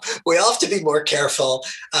grow up. We all have to be more careful.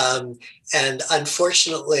 And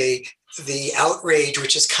unfortunately, the outrage,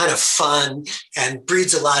 which is kind of fun and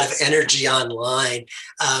breeds a lot of energy online,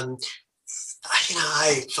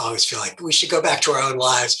 I always feel like we should go back to our own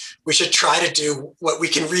lives. We should try to do what we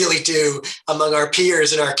can really do among our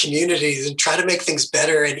peers and our communities and try to make things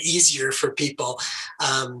better and easier for people,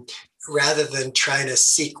 rather than trying to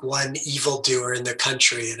seek one evildoer in the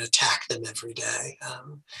country and attack them every day.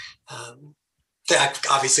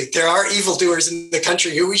 Obviously, there are evildoers in the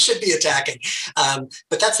country who we should be attacking,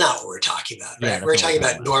 but that's not what we're talking about. Right? Yeah, we're talking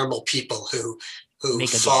about normal people who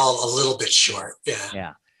fall a little bit short. Yeah.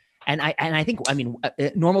 Yeah. And I think,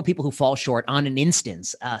 normal people who fall short on an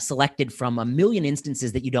instance, selected from a million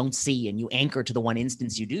instances that you don't see, and you anchor to the one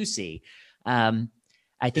instance you do see.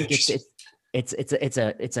 I think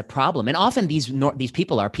it's a problem. And often these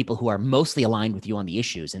people are people who are mostly aligned with you on the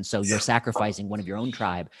issues. And so you're sacrificing one of your own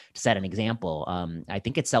tribe to set an example. I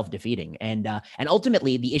think it's self-defeating. And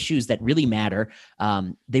ultimately the issues that really matter,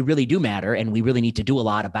 they really do matter. And we really need to do a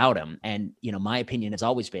lot about them. And, my opinion has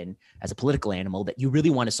always been, as a political animal, that you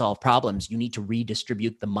really want to solve problems, you need to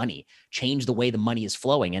redistribute the money, change the way the money is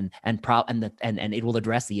flowing, and it will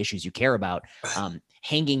address the issues you care about.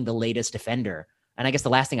 Hanging the latest offender. And I guess the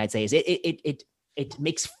last thing I'd say is it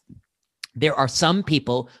makes, there are some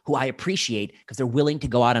people who I appreciate because they're willing to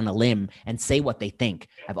go out on a limb and say what they think.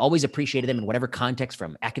 I've always appreciated them in whatever context,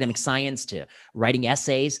 from academic science to writing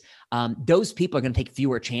essays. Those people are going to take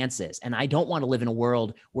fewer chances. And I don't want to live in a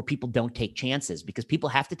world where people don't take chances, because people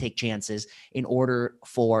have to take chances in order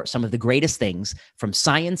for some of the greatest things, from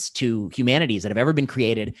science to humanities, that have ever been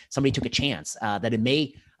created. Somebody took a chance that it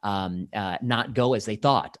may not go as they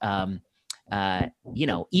thought. Even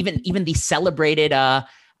the celebrated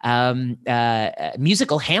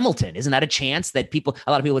musical Hamilton, isn't that a chance that a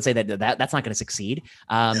lot of people would say that's not going to succeed,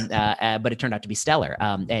 but it turned out to be stellar,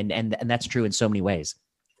 and that's true in so many ways.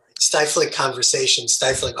 Stifling conversation,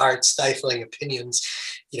 stifling art, stifling opinions,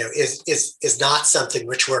 is not something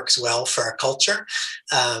which works well for our culture,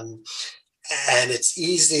 and it's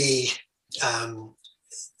easy.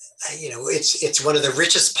 It's one of the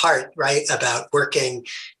richest part, right, about working,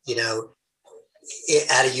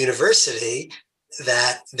 at a university,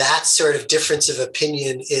 that sort of difference of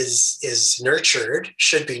opinion is nurtured,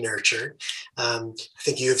 should be nurtured. I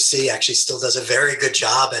think U of C actually still does a very good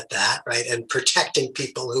job at that, right, and protecting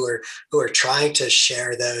people who are trying to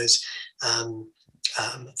share those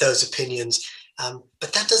opinions.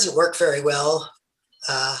 But that doesn't work very well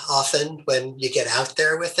often when you get out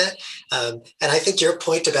there with it. And I think your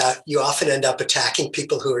point about you often end up attacking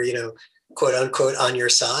people who are, quote unquote, on your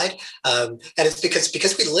side. And it's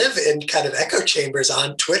because we live in kind of echo chambers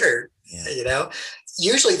on Twitter.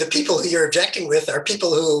 Usually the people who you're objecting with are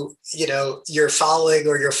people who, you're following,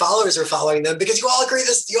 or your followers are following them, because you all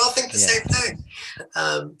think the same thing.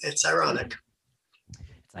 It's ironic.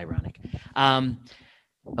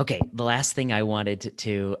 Okay, the last thing I wanted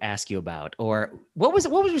to ask you about, or what was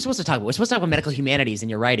we supposed to talk about? We're supposed to talk about medical humanities in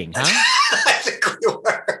your writing, huh? I think we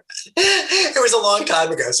were. It was a long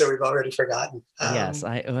time ago, so we've already forgotten. Yes,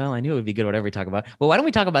 I knew it would be good whatever we talk about. Well, why don't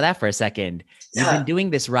we talk about that for a second? You've been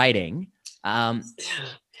doing this writing. Oh,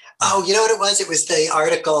 you know what it was? It was the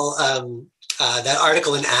article, that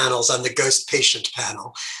article in Annals on the ghost patient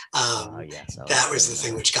panel. That was the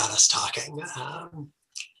thing which got us talking.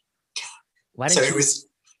 Why didn't you? It was.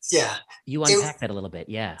 Yeah. You unpack that a little bit.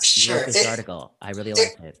 Yeah. Sure. You wrote this article. I really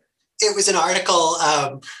liked it. It was an article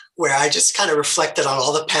where I just kind of reflected on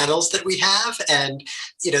all the panels that we have. And,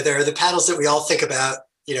 there are the panels that we all think about.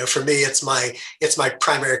 For me, it's my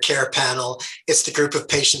primary care panel. It's the group of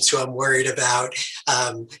patients who I'm worried about.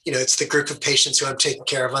 It's the group of patients who I'm taking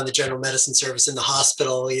care of on the general medicine service in the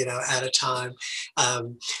hospital, at a time.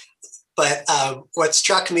 But what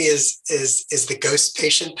struck me is the ghost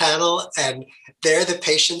patient panel, and they're the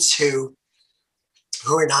patients who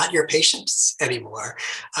are not your patients anymore,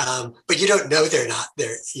 but you don't know they're not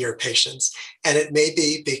your patients, and it may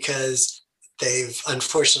be because they've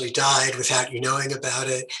unfortunately died without you knowing about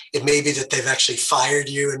it. It may be that they've actually fired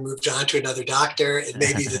you and moved on to another doctor. It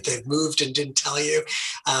may be that they've moved and didn't tell you,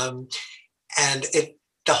 and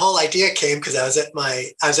the whole idea came because I was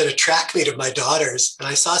at a track meet of my daughter's, and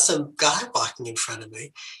I saw some guy walking in front of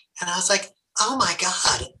me, and I was like, oh my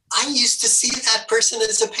God, I used to see that person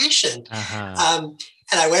as a patient.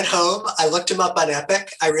 And I went home, I looked him up on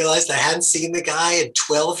Epic. I realized I hadn't seen the guy in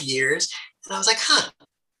 12 years. And I was like,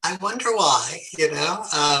 I wonder why,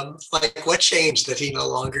 what changed that he no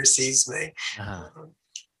longer sees me?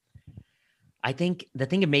 I think the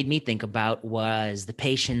thing it made me think about was the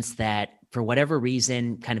patients that, for whatever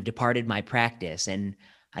reason, kind of departed my practice. And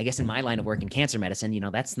I guess in my line of work in cancer medicine,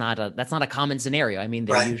 that's not a common scenario. I mean,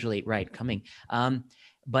 they're usually coming.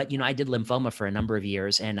 But, I did lymphoma for a number of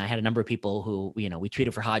years, and I had a number of people who, we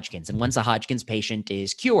treated for Hodgkin's. And once a Hodgkin's patient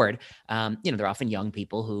is cured, they're often young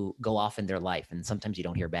people who go off in their life, and sometimes you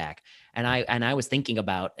don't hear back. And I was thinking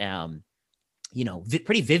about,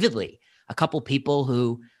 pretty vividly, a couple people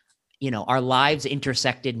who, our lives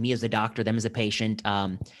intersected, me as a doctor, them as a patient,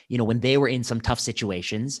 when they were in some tough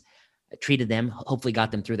situations, treated them, hopefully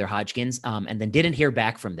got them through their Hodgkin's, and then didn't hear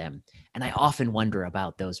back from them. And I often wonder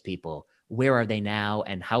about those people. Where are they now,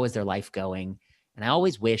 and how is their life going? And I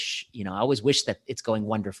always wish that it's going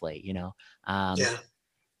wonderfully, Yeah.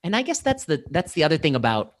 And I guess that's the other thing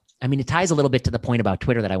about, it ties a little bit to the point about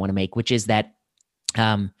Twitter that I want to make, which is that,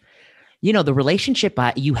 the relationship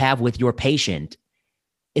you have with your patient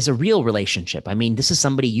is a real relationship. This is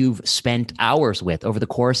somebody you've spent hours with over the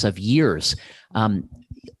course of years,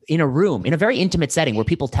 in a room, in a very intimate setting where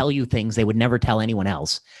people tell you things they would never tell anyone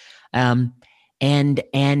else. And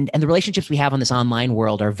the relationships we have on this online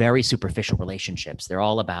world are very superficial relationships. They're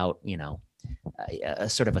all about, a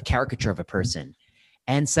sort of a caricature of a person.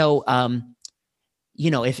 And so,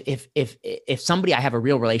 if somebody I have a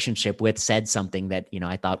real relationship with said something that,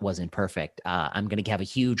 I thought wasn't perfect, I'm going to have a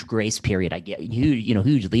huge grace period. I get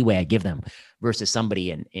huge leeway I give them versus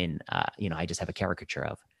somebody in I just have a caricature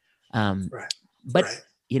of. Right. But, right.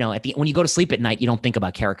 When you go to sleep at night, you don't think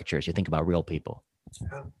about caricatures. You think about real people.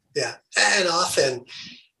 Yeah. And often,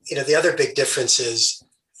 the other big difference is,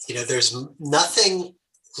 there's nothing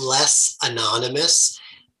less anonymous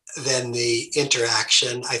than the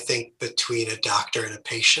interaction, I think, between a doctor and a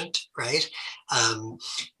patient, right?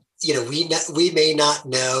 We may not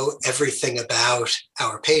know everything about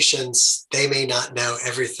our patients. They may not know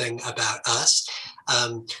everything about us.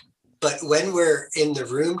 But when we're in the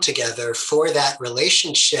room together, for that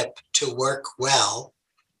relationship to work well,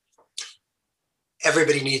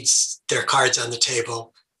 everybody needs their cards on the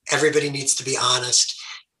table. Everybody needs to be honest.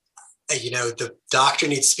 The doctor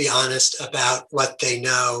needs to be honest about what they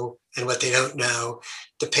know and what they don't know.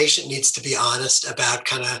 The patient needs to be honest about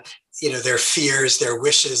kind of, their fears, their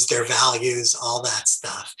wishes, their values, all that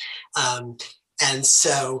stuff. And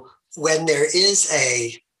so when there is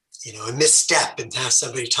a misstep in how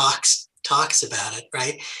somebody talks about it,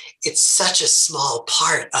 right? It's such a small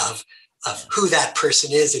part of who that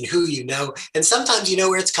person is and who you know. And sometimes you know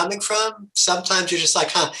where it's coming from. Sometimes you're just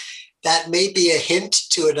like, that may be a hint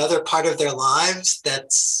to another part of their lives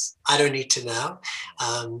that's, I don't need to know.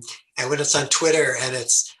 And when it's on Twitter and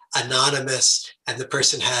it's anonymous and the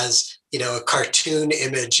person has, a cartoon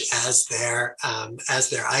image as their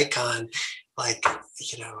icon, like,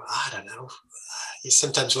 I don't know. You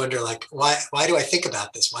sometimes wonder, like, why do I think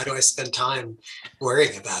about this? Why do I spend time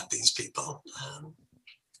worrying about these people?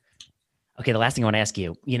 Okay, the last thing I want to ask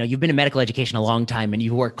you, you've been in medical education a long time and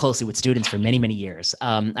you've worked closely with students for many, many years.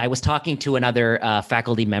 I was talking to another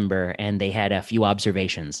faculty member and they had a few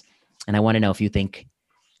observations. And I want to know if you think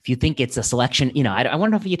it's a selection, I want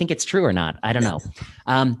to know if you think it's true or not. I don't know.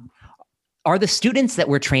 Are the students that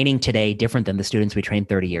we're training today different than the students we trained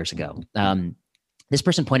 30 years ago? This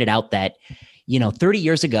person pointed out that, 30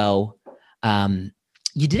 years ago,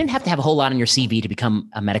 you didn't have to have a whole lot on your CV to become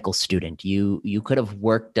a medical student. You could have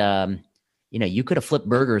worked, you could have flipped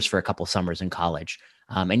burgers for a couple summers in college,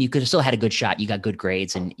 and you could have still had a good shot. You got good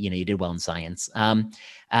grades, and you did well in science.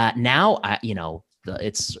 Now,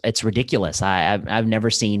 it's ridiculous. I've never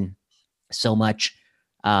seen so much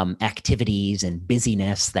activities and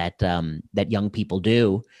busyness that young people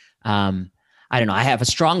do. I don't know. I have a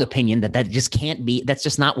strong opinion that just can't be. That's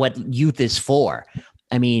just not what youth is for.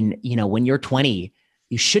 When you're 20,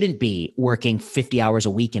 you shouldn't be working 50 hours a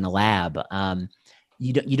week in a lab.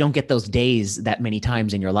 You don't get those days that many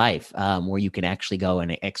times in your life where you can actually go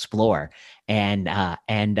and explore. And I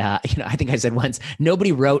think I said once,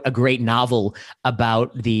 nobody wrote a great novel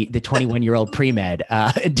about the 21-year-old pre-med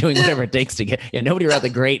doing whatever it takes to get. Nobody wrote the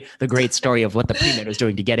great story of what the pre-med was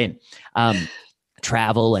doing to get in.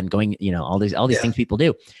 Travel and going, all these things people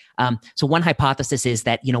do. So one hypothesis is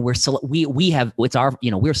that, we're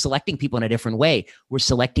selecting people in a different way. We're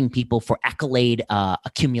selecting people for accolade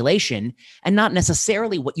accumulation and not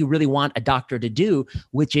necessarily what you really want a doctor to do,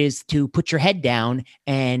 which is to put your head down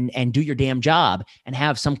and do your damn job and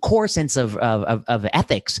have some core sense of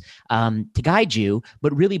ethics to guide you,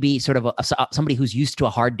 but really be sort of somebody who's used to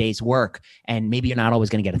a hard day's work. And maybe you're not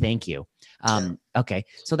always going to get a thank you. Okay.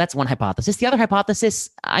 So that's one hypothesis. The other hypothesis,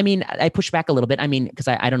 I push back a little bit. Because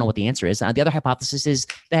I don't know what the answer is. The other hypothesis is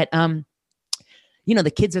that,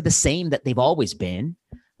 the kids are the same that they've always been.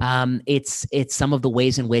 It's some of the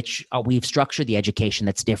ways in which we've structured the education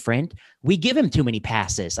that's different. We give them too many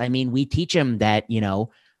passes. We teach them that,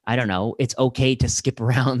 I don't know, it's okay to skip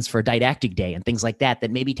rounds for didactic day and things like that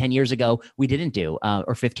maybe 10 years ago we didn't do,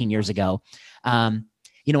 or 15 years ago. When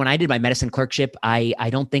I did my medicine clerkship, I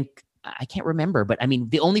don't think, I can't remember, but I mean,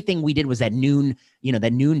 the only thing we did was that noon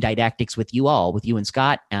didactics with you and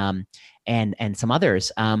Scott, and some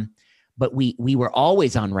others. But we were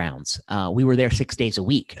always on rounds. We were there 6 days a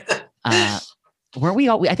week. Weren't we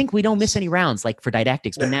all? I think we don't miss any rounds like for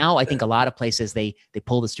didactics, but now I think a lot of places they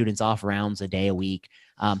pull the students off rounds a day a week.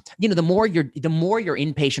 The more your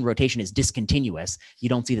inpatient rotation is discontinuous, you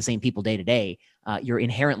don't see the same people day to day. You're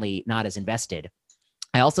inherently not as invested.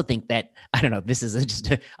 I also think that, I don't know, this is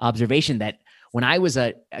just an observation, that when I was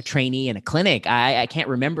a trainee in a clinic, I can't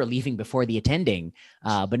remember leaving before the attending,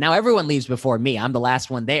 but now everyone leaves before me. I'm the last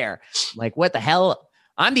one there. Like, what the hell?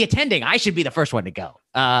 I'm the attending. I should be the first one to go.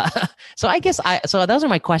 So those are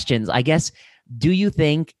my questions. I guess, do you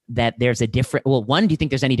think that there's a different, well, one, do you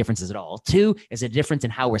think there's any differences at all? Two, is it a difference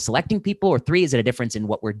in how we're selecting people? Or three, is it a difference in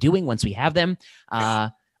what we're doing once we have them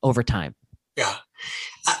over time? Yeah.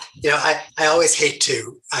 I always hate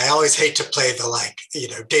to play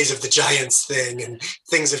the Days of the Giants thing, and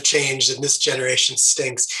things have changed and this generation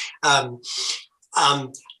stinks. I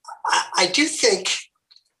do think,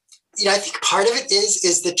 I think part of it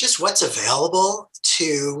is that just what's available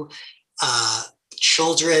to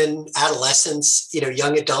children, adolescents,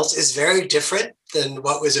 young adults is very different than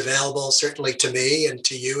what was available certainly to me and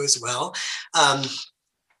to you as well.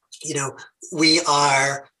 We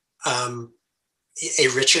are a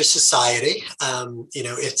richer society.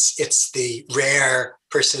 It's the rare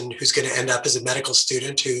person who's going to end up as a medical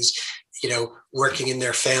student who's, working in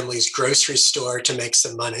their family's grocery store to make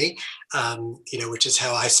some money, which is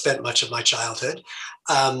how I spent much of my childhood.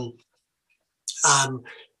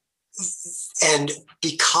 And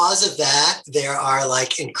because of that, there are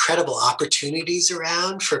incredible opportunities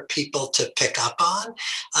around for people to pick up on,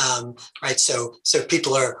 right? So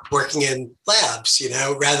people are working in labs,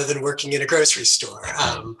 rather than working in a grocery store,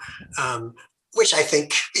 which I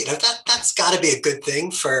think, that's got to be a good thing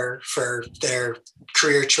for their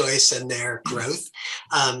career choice and their growth.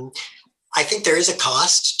 I think there is a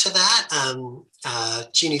cost to that.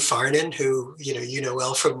 Jeannie Farnan, who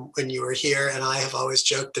well from when you were here, and I have always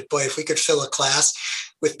joked that, boy, if we could fill a class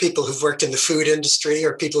with people who've worked in the food industry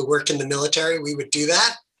or people who worked in the military, we would do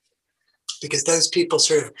that, because those people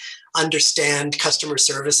sort of understand customer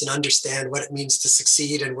service and understand what it means to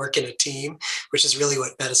succeed and work in a team, which is really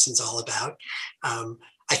what medicine's all about.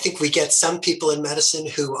 I think we get some people in medicine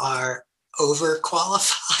who are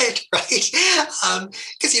overqualified, right?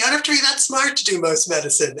 Because you don't have to be that smart to do most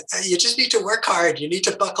medicine. You just need to work hard. You need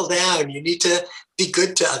to buckle down. You need to be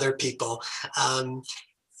good to other people. And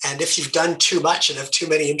if you've done too much and have too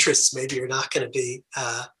many interests, maybe you're not going to be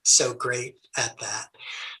so great at that.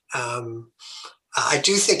 I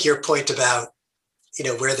do think your point about,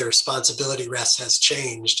 where the responsibility rests has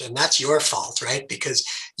changed, and that's your fault, right? Because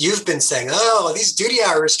you've been saying, oh, these duty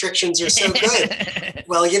hour restrictions are so good.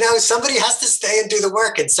 Well, somebody has to stay and do the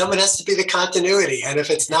work, and someone has to be the continuity. And if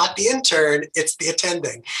it's not the intern, it's the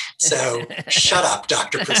attending. So shut up,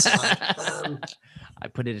 Dr. Prasad. I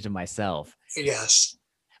put it into myself. Yes.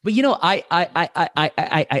 But I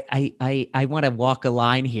want to walk a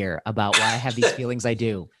line here about why I have these feelings I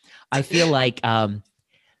do. I feel like,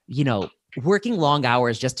 working long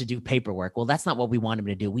hours just to do paperwork. Well, that's not what we want them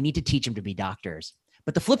to do. We need to teach them to be doctors.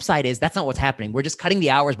 But the flip side is that's not what's happening. We're just cutting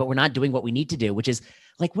the hours, but we're not doing what we need to do, which is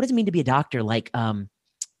what does it mean to be a doctor? I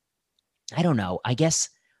don't know. I guess,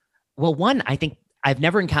 well, one, I think I've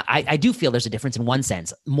never encountered, I do feel there's a difference in one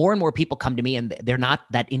sense. More and more people come to me and they're not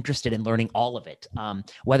that interested in learning all of it.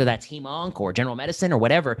 Whether that's hem-onc or general medicine or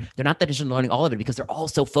whatever, they're not that interested in learning all of it because they're all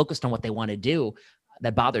so focused on what they want to do.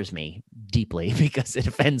 That bothers me deeply because it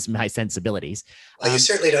offends my sensibilities. Well, you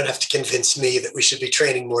certainly don't have to convince me that we should be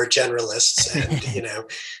training more generalists. And,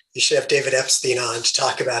 you should have David Epstein on to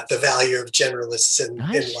talk about the value of generalists in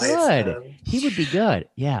life. He would be good.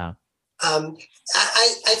 Yeah. I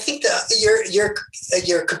think that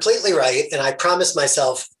you're completely right. And I promised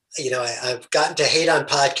myself, I've gotten to hate on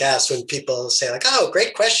podcasts when people say oh,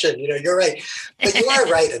 great question. You're right. But you are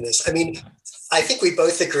right in this. I mean, I think we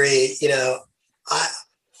both agree,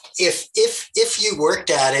 if you worked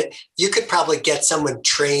at it, you could probably get someone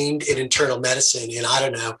trained in internal medicine in,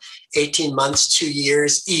 18 months, 2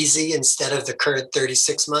 years, easy, instead of the current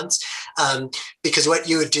 36 months. Because what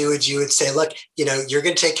you would do is you would say, look, you're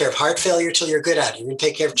going to take care of heart failure till you're good at it. You're going to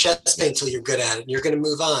take care of chest pain till you're good at it. And you're going to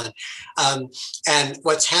move on. And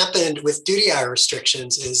what's happened with duty hour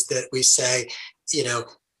restrictions is that we say,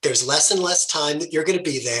 there's less and less time that you're going to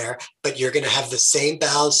be there, but you're going to have the same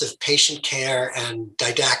balance of patient care and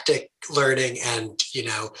didactic learning and,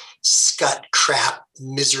 scut crap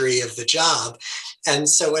misery of the job. And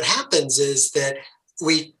so what happens is that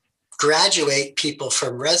we graduate people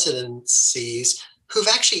from residencies who've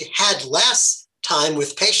actually had less time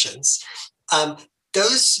with patients.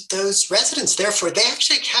 Those residents, therefore, they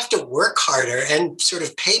actually have to work harder and sort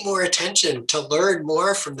of pay more attention to learn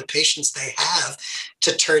more from the patients they have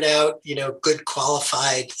to turn out, good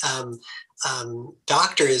qualified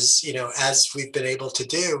doctors, as we've been able to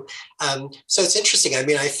do. So it's interesting. I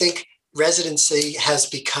mean, I think residency has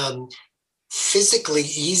become physically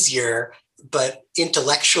easier, but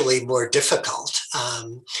intellectually more difficult.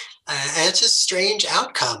 And it's a strange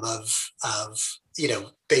outcome of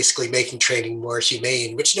basically making training more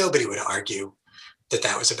humane, which nobody would argue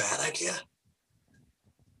that was a bad idea.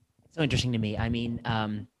 So interesting to me. I mean,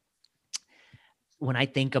 when I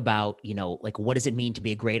think about, like, what does it mean to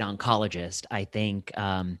be a great oncologist? I think,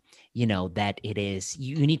 that it is,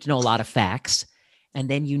 you need to know a lot of facts, and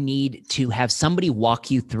then you need to have somebody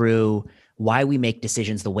walk you through why we make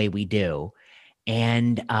decisions the way we do.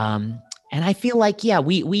 And I feel like, yeah,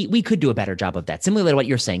 we could do a better job of that. Similarly to what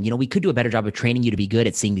you're saying, we could do a better job of training you to be good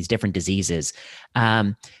at seeing these different diseases,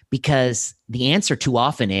 because the answer too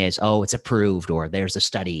often is, oh, it's approved, or there's a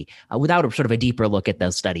study, without a sort of a deeper look at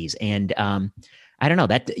those studies. And I don't know,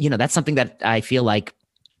 that, that's something that I feel like,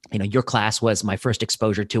 your class was my first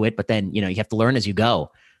exposure to it, but then, you have to learn as you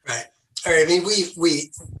go. Right. All right. I mean,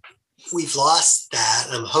 we've lost that.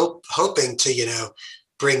 I'm hoping to,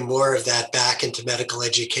 bring more of that back into medical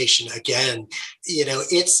education again.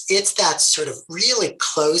 It's that sort of really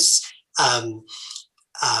close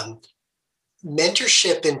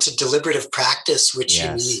mentorship into deliberative practice, which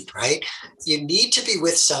Yes. you need, right? You need to be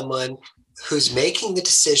with someone who's making the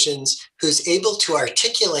decisions, who's able to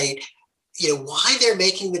articulate, why they're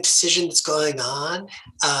making the decision that's going on.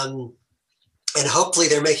 And hopefully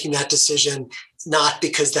they're making that decision not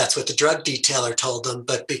because that's what the drug detailer told them,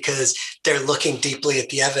 but because they're looking deeply at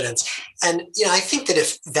the evidence. And, I think that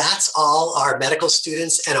if that's all our medical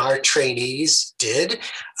students and our trainees did,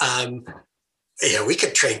 we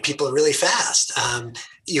could train people really fast.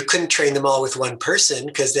 You couldn't train them all with one person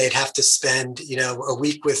because they'd have to spend, a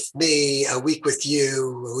week with me, a week with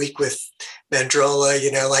you, a week with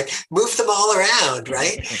Mandrola, like move them all around,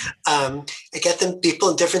 right? Get them people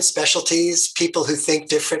in different specialties, people who think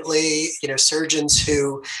differently, surgeons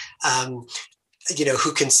who,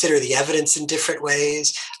 who consider the evidence in different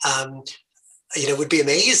ways. Would be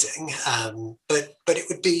amazing, but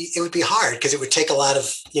it would be hard because it would take a lot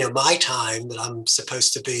of my time that I'm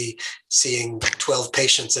supposed to be seeing 12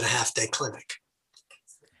 patients in a half-day clinic.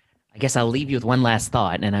 I guess I'll leave you with one last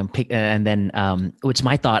thought, and which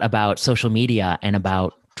my thought about social media and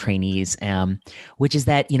about trainees, which is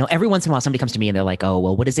that, every once in a while somebody comes to me and they're like, oh,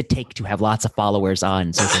 well, what does it take to have lots of followers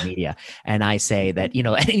on social media? And I say that,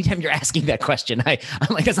 anytime you're asking that question, I'm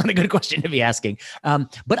like, that's not a good question to be asking.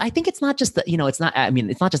 But I think it's not just it's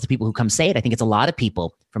not just the people who come say it. I think it's a lot of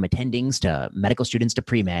people, from attendings to medical students to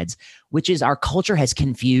pre-meds, which is our culture has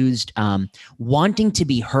confused wanting to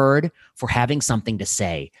be heard for having something to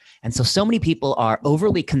say. And so many people are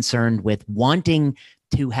overly concerned with wanting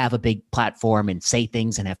to have a big platform and say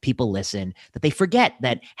things and have people listen, that they forget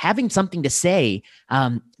that having something to say,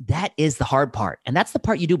 that is the hard part. And that's the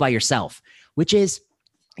part you do by yourself, which is,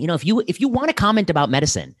 if you want to comment about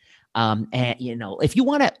medicine, and if you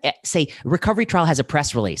want to say recovery trial has a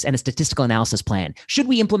press release and a statistical analysis plan, should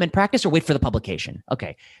we implement practice or wait for the publication?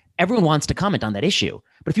 Okay. Everyone wants to comment on that issue,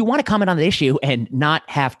 but if you want to comment on the issue and not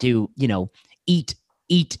have to, eat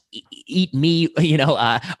me, eat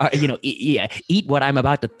what I'm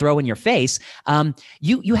about to throw in your face.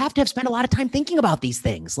 You have to have spent a lot of time thinking about these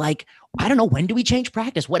things. Like, I don't know, when do we change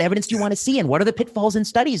practice? What evidence do you want to see? And what are the pitfalls in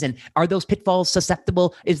studies? And are those pitfalls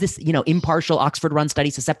susceptible? Is this, impartial Oxford run study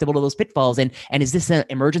susceptible to those pitfalls? And is this an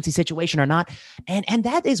emergency situation or not? And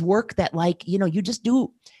that is work that, you just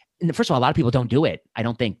do. And first of all, a lot of people don't do it. I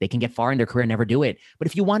don't think they can get far in their career and never do it. But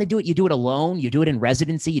if you want to do it, you do it alone. You do it in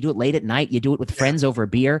residency. You do it late at night. You do it with friends over a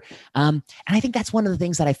beer. And I think that's one of the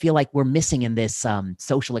things that I feel like we're missing in this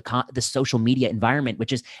this social media environment,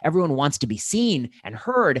 which is everyone wants to be seen and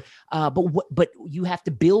heard. But you have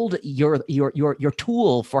to build your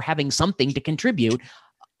tool for having something to contribute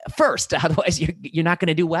first. Otherwise, you're not going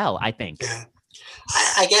to do well, I think. Yeah.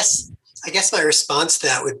 I guess my response to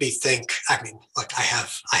that would be look, I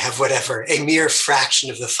have whatever, a mere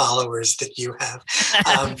fraction of the followers that you have.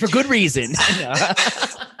 For good reason.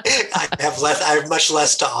 I have much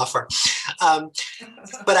less to offer.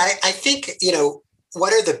 But I think,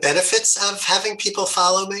 what are the benefits of having people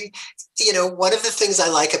follow me? One of the things I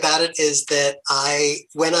like about it is that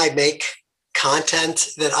when I make content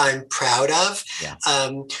that I'm proud of, Yeah.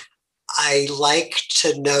 I like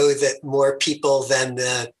to know that more people than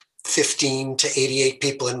the 15 to 88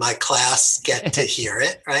 people in my class get to hear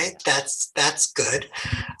it, right? That's good.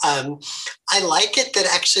 I like it that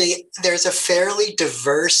actually there's a fairly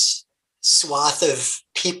diverse swath of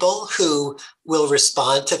people who will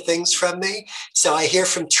respond to things from me. So I hear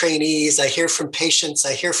from trainees, I hear from patients,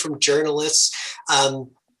 I hear from journalists,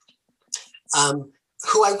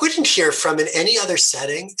 who I wouldn't hear from in any other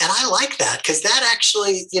setting. And I like that because that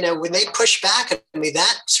actually, when they push back at me,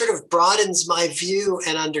 that sort of broadens my view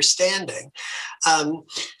and understanding.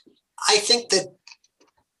 I think the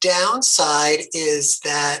downside is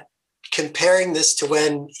that comparing this to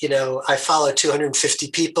when, I followed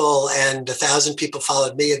 250 people and 1,000 people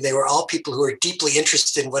followed me, and they were all people who were deeply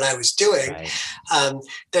interested in what I was doing. Right.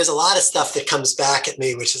 There's a lot of stuff that comes back at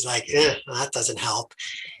me, which is like, that doesn't help.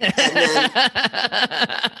 And then,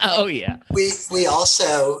 oh yeah. We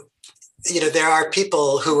also, there are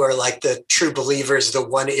people who are like the true believers, the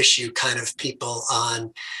one issue kind of people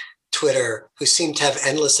on Twitter who seem to have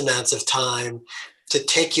endless amounts of time to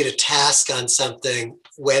take you to task on something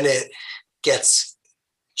when it gets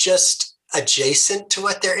just adjacent to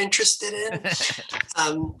what they're interested in.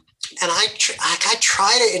 And I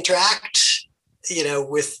try to interact,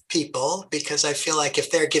 with people because I feel like if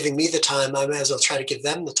they're giving me the time, I may as well try to give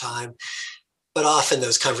them the time. But often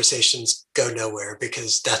those conversations go nowhere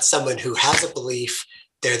because that's someone who has a belief.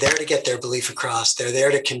 They're there to get their belief across. They're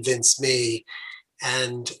there to convince me.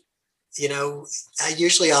 And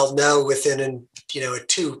I'll know within a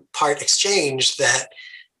 2-part exchange that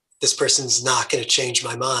this person's not going to change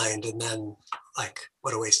my mind. And then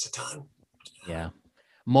what a waste of time. Yeah.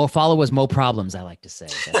 More followers, more problems, I like to say.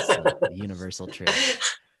 That's the universal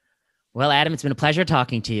truth. Well, Adam, it's been a pleasure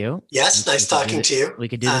talking to you. Yes. Nice talking to you. We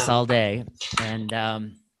could do this all day. And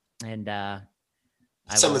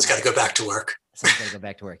someone's got to go back to work. Someone's got to go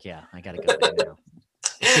back to work. Yeah. I got to go now. Good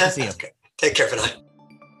to see you. Okay. Take care, Vinay.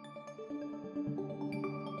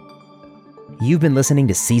 You've been listening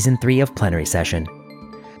to Season 3 of Plenary Session.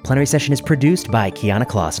 Plenary Session is produced by Kiana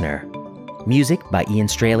Klossner. Music by Ian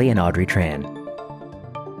Straley and Audrey Tran.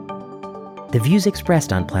 The views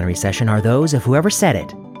expressed on Plenary Session are those of whoever said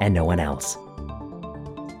it and no one else.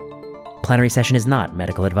 Plenary Session is not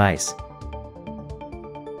medical advice.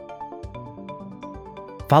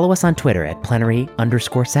 Follow us on Twitter at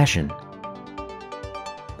plenary_session.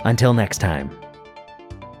 Until next time.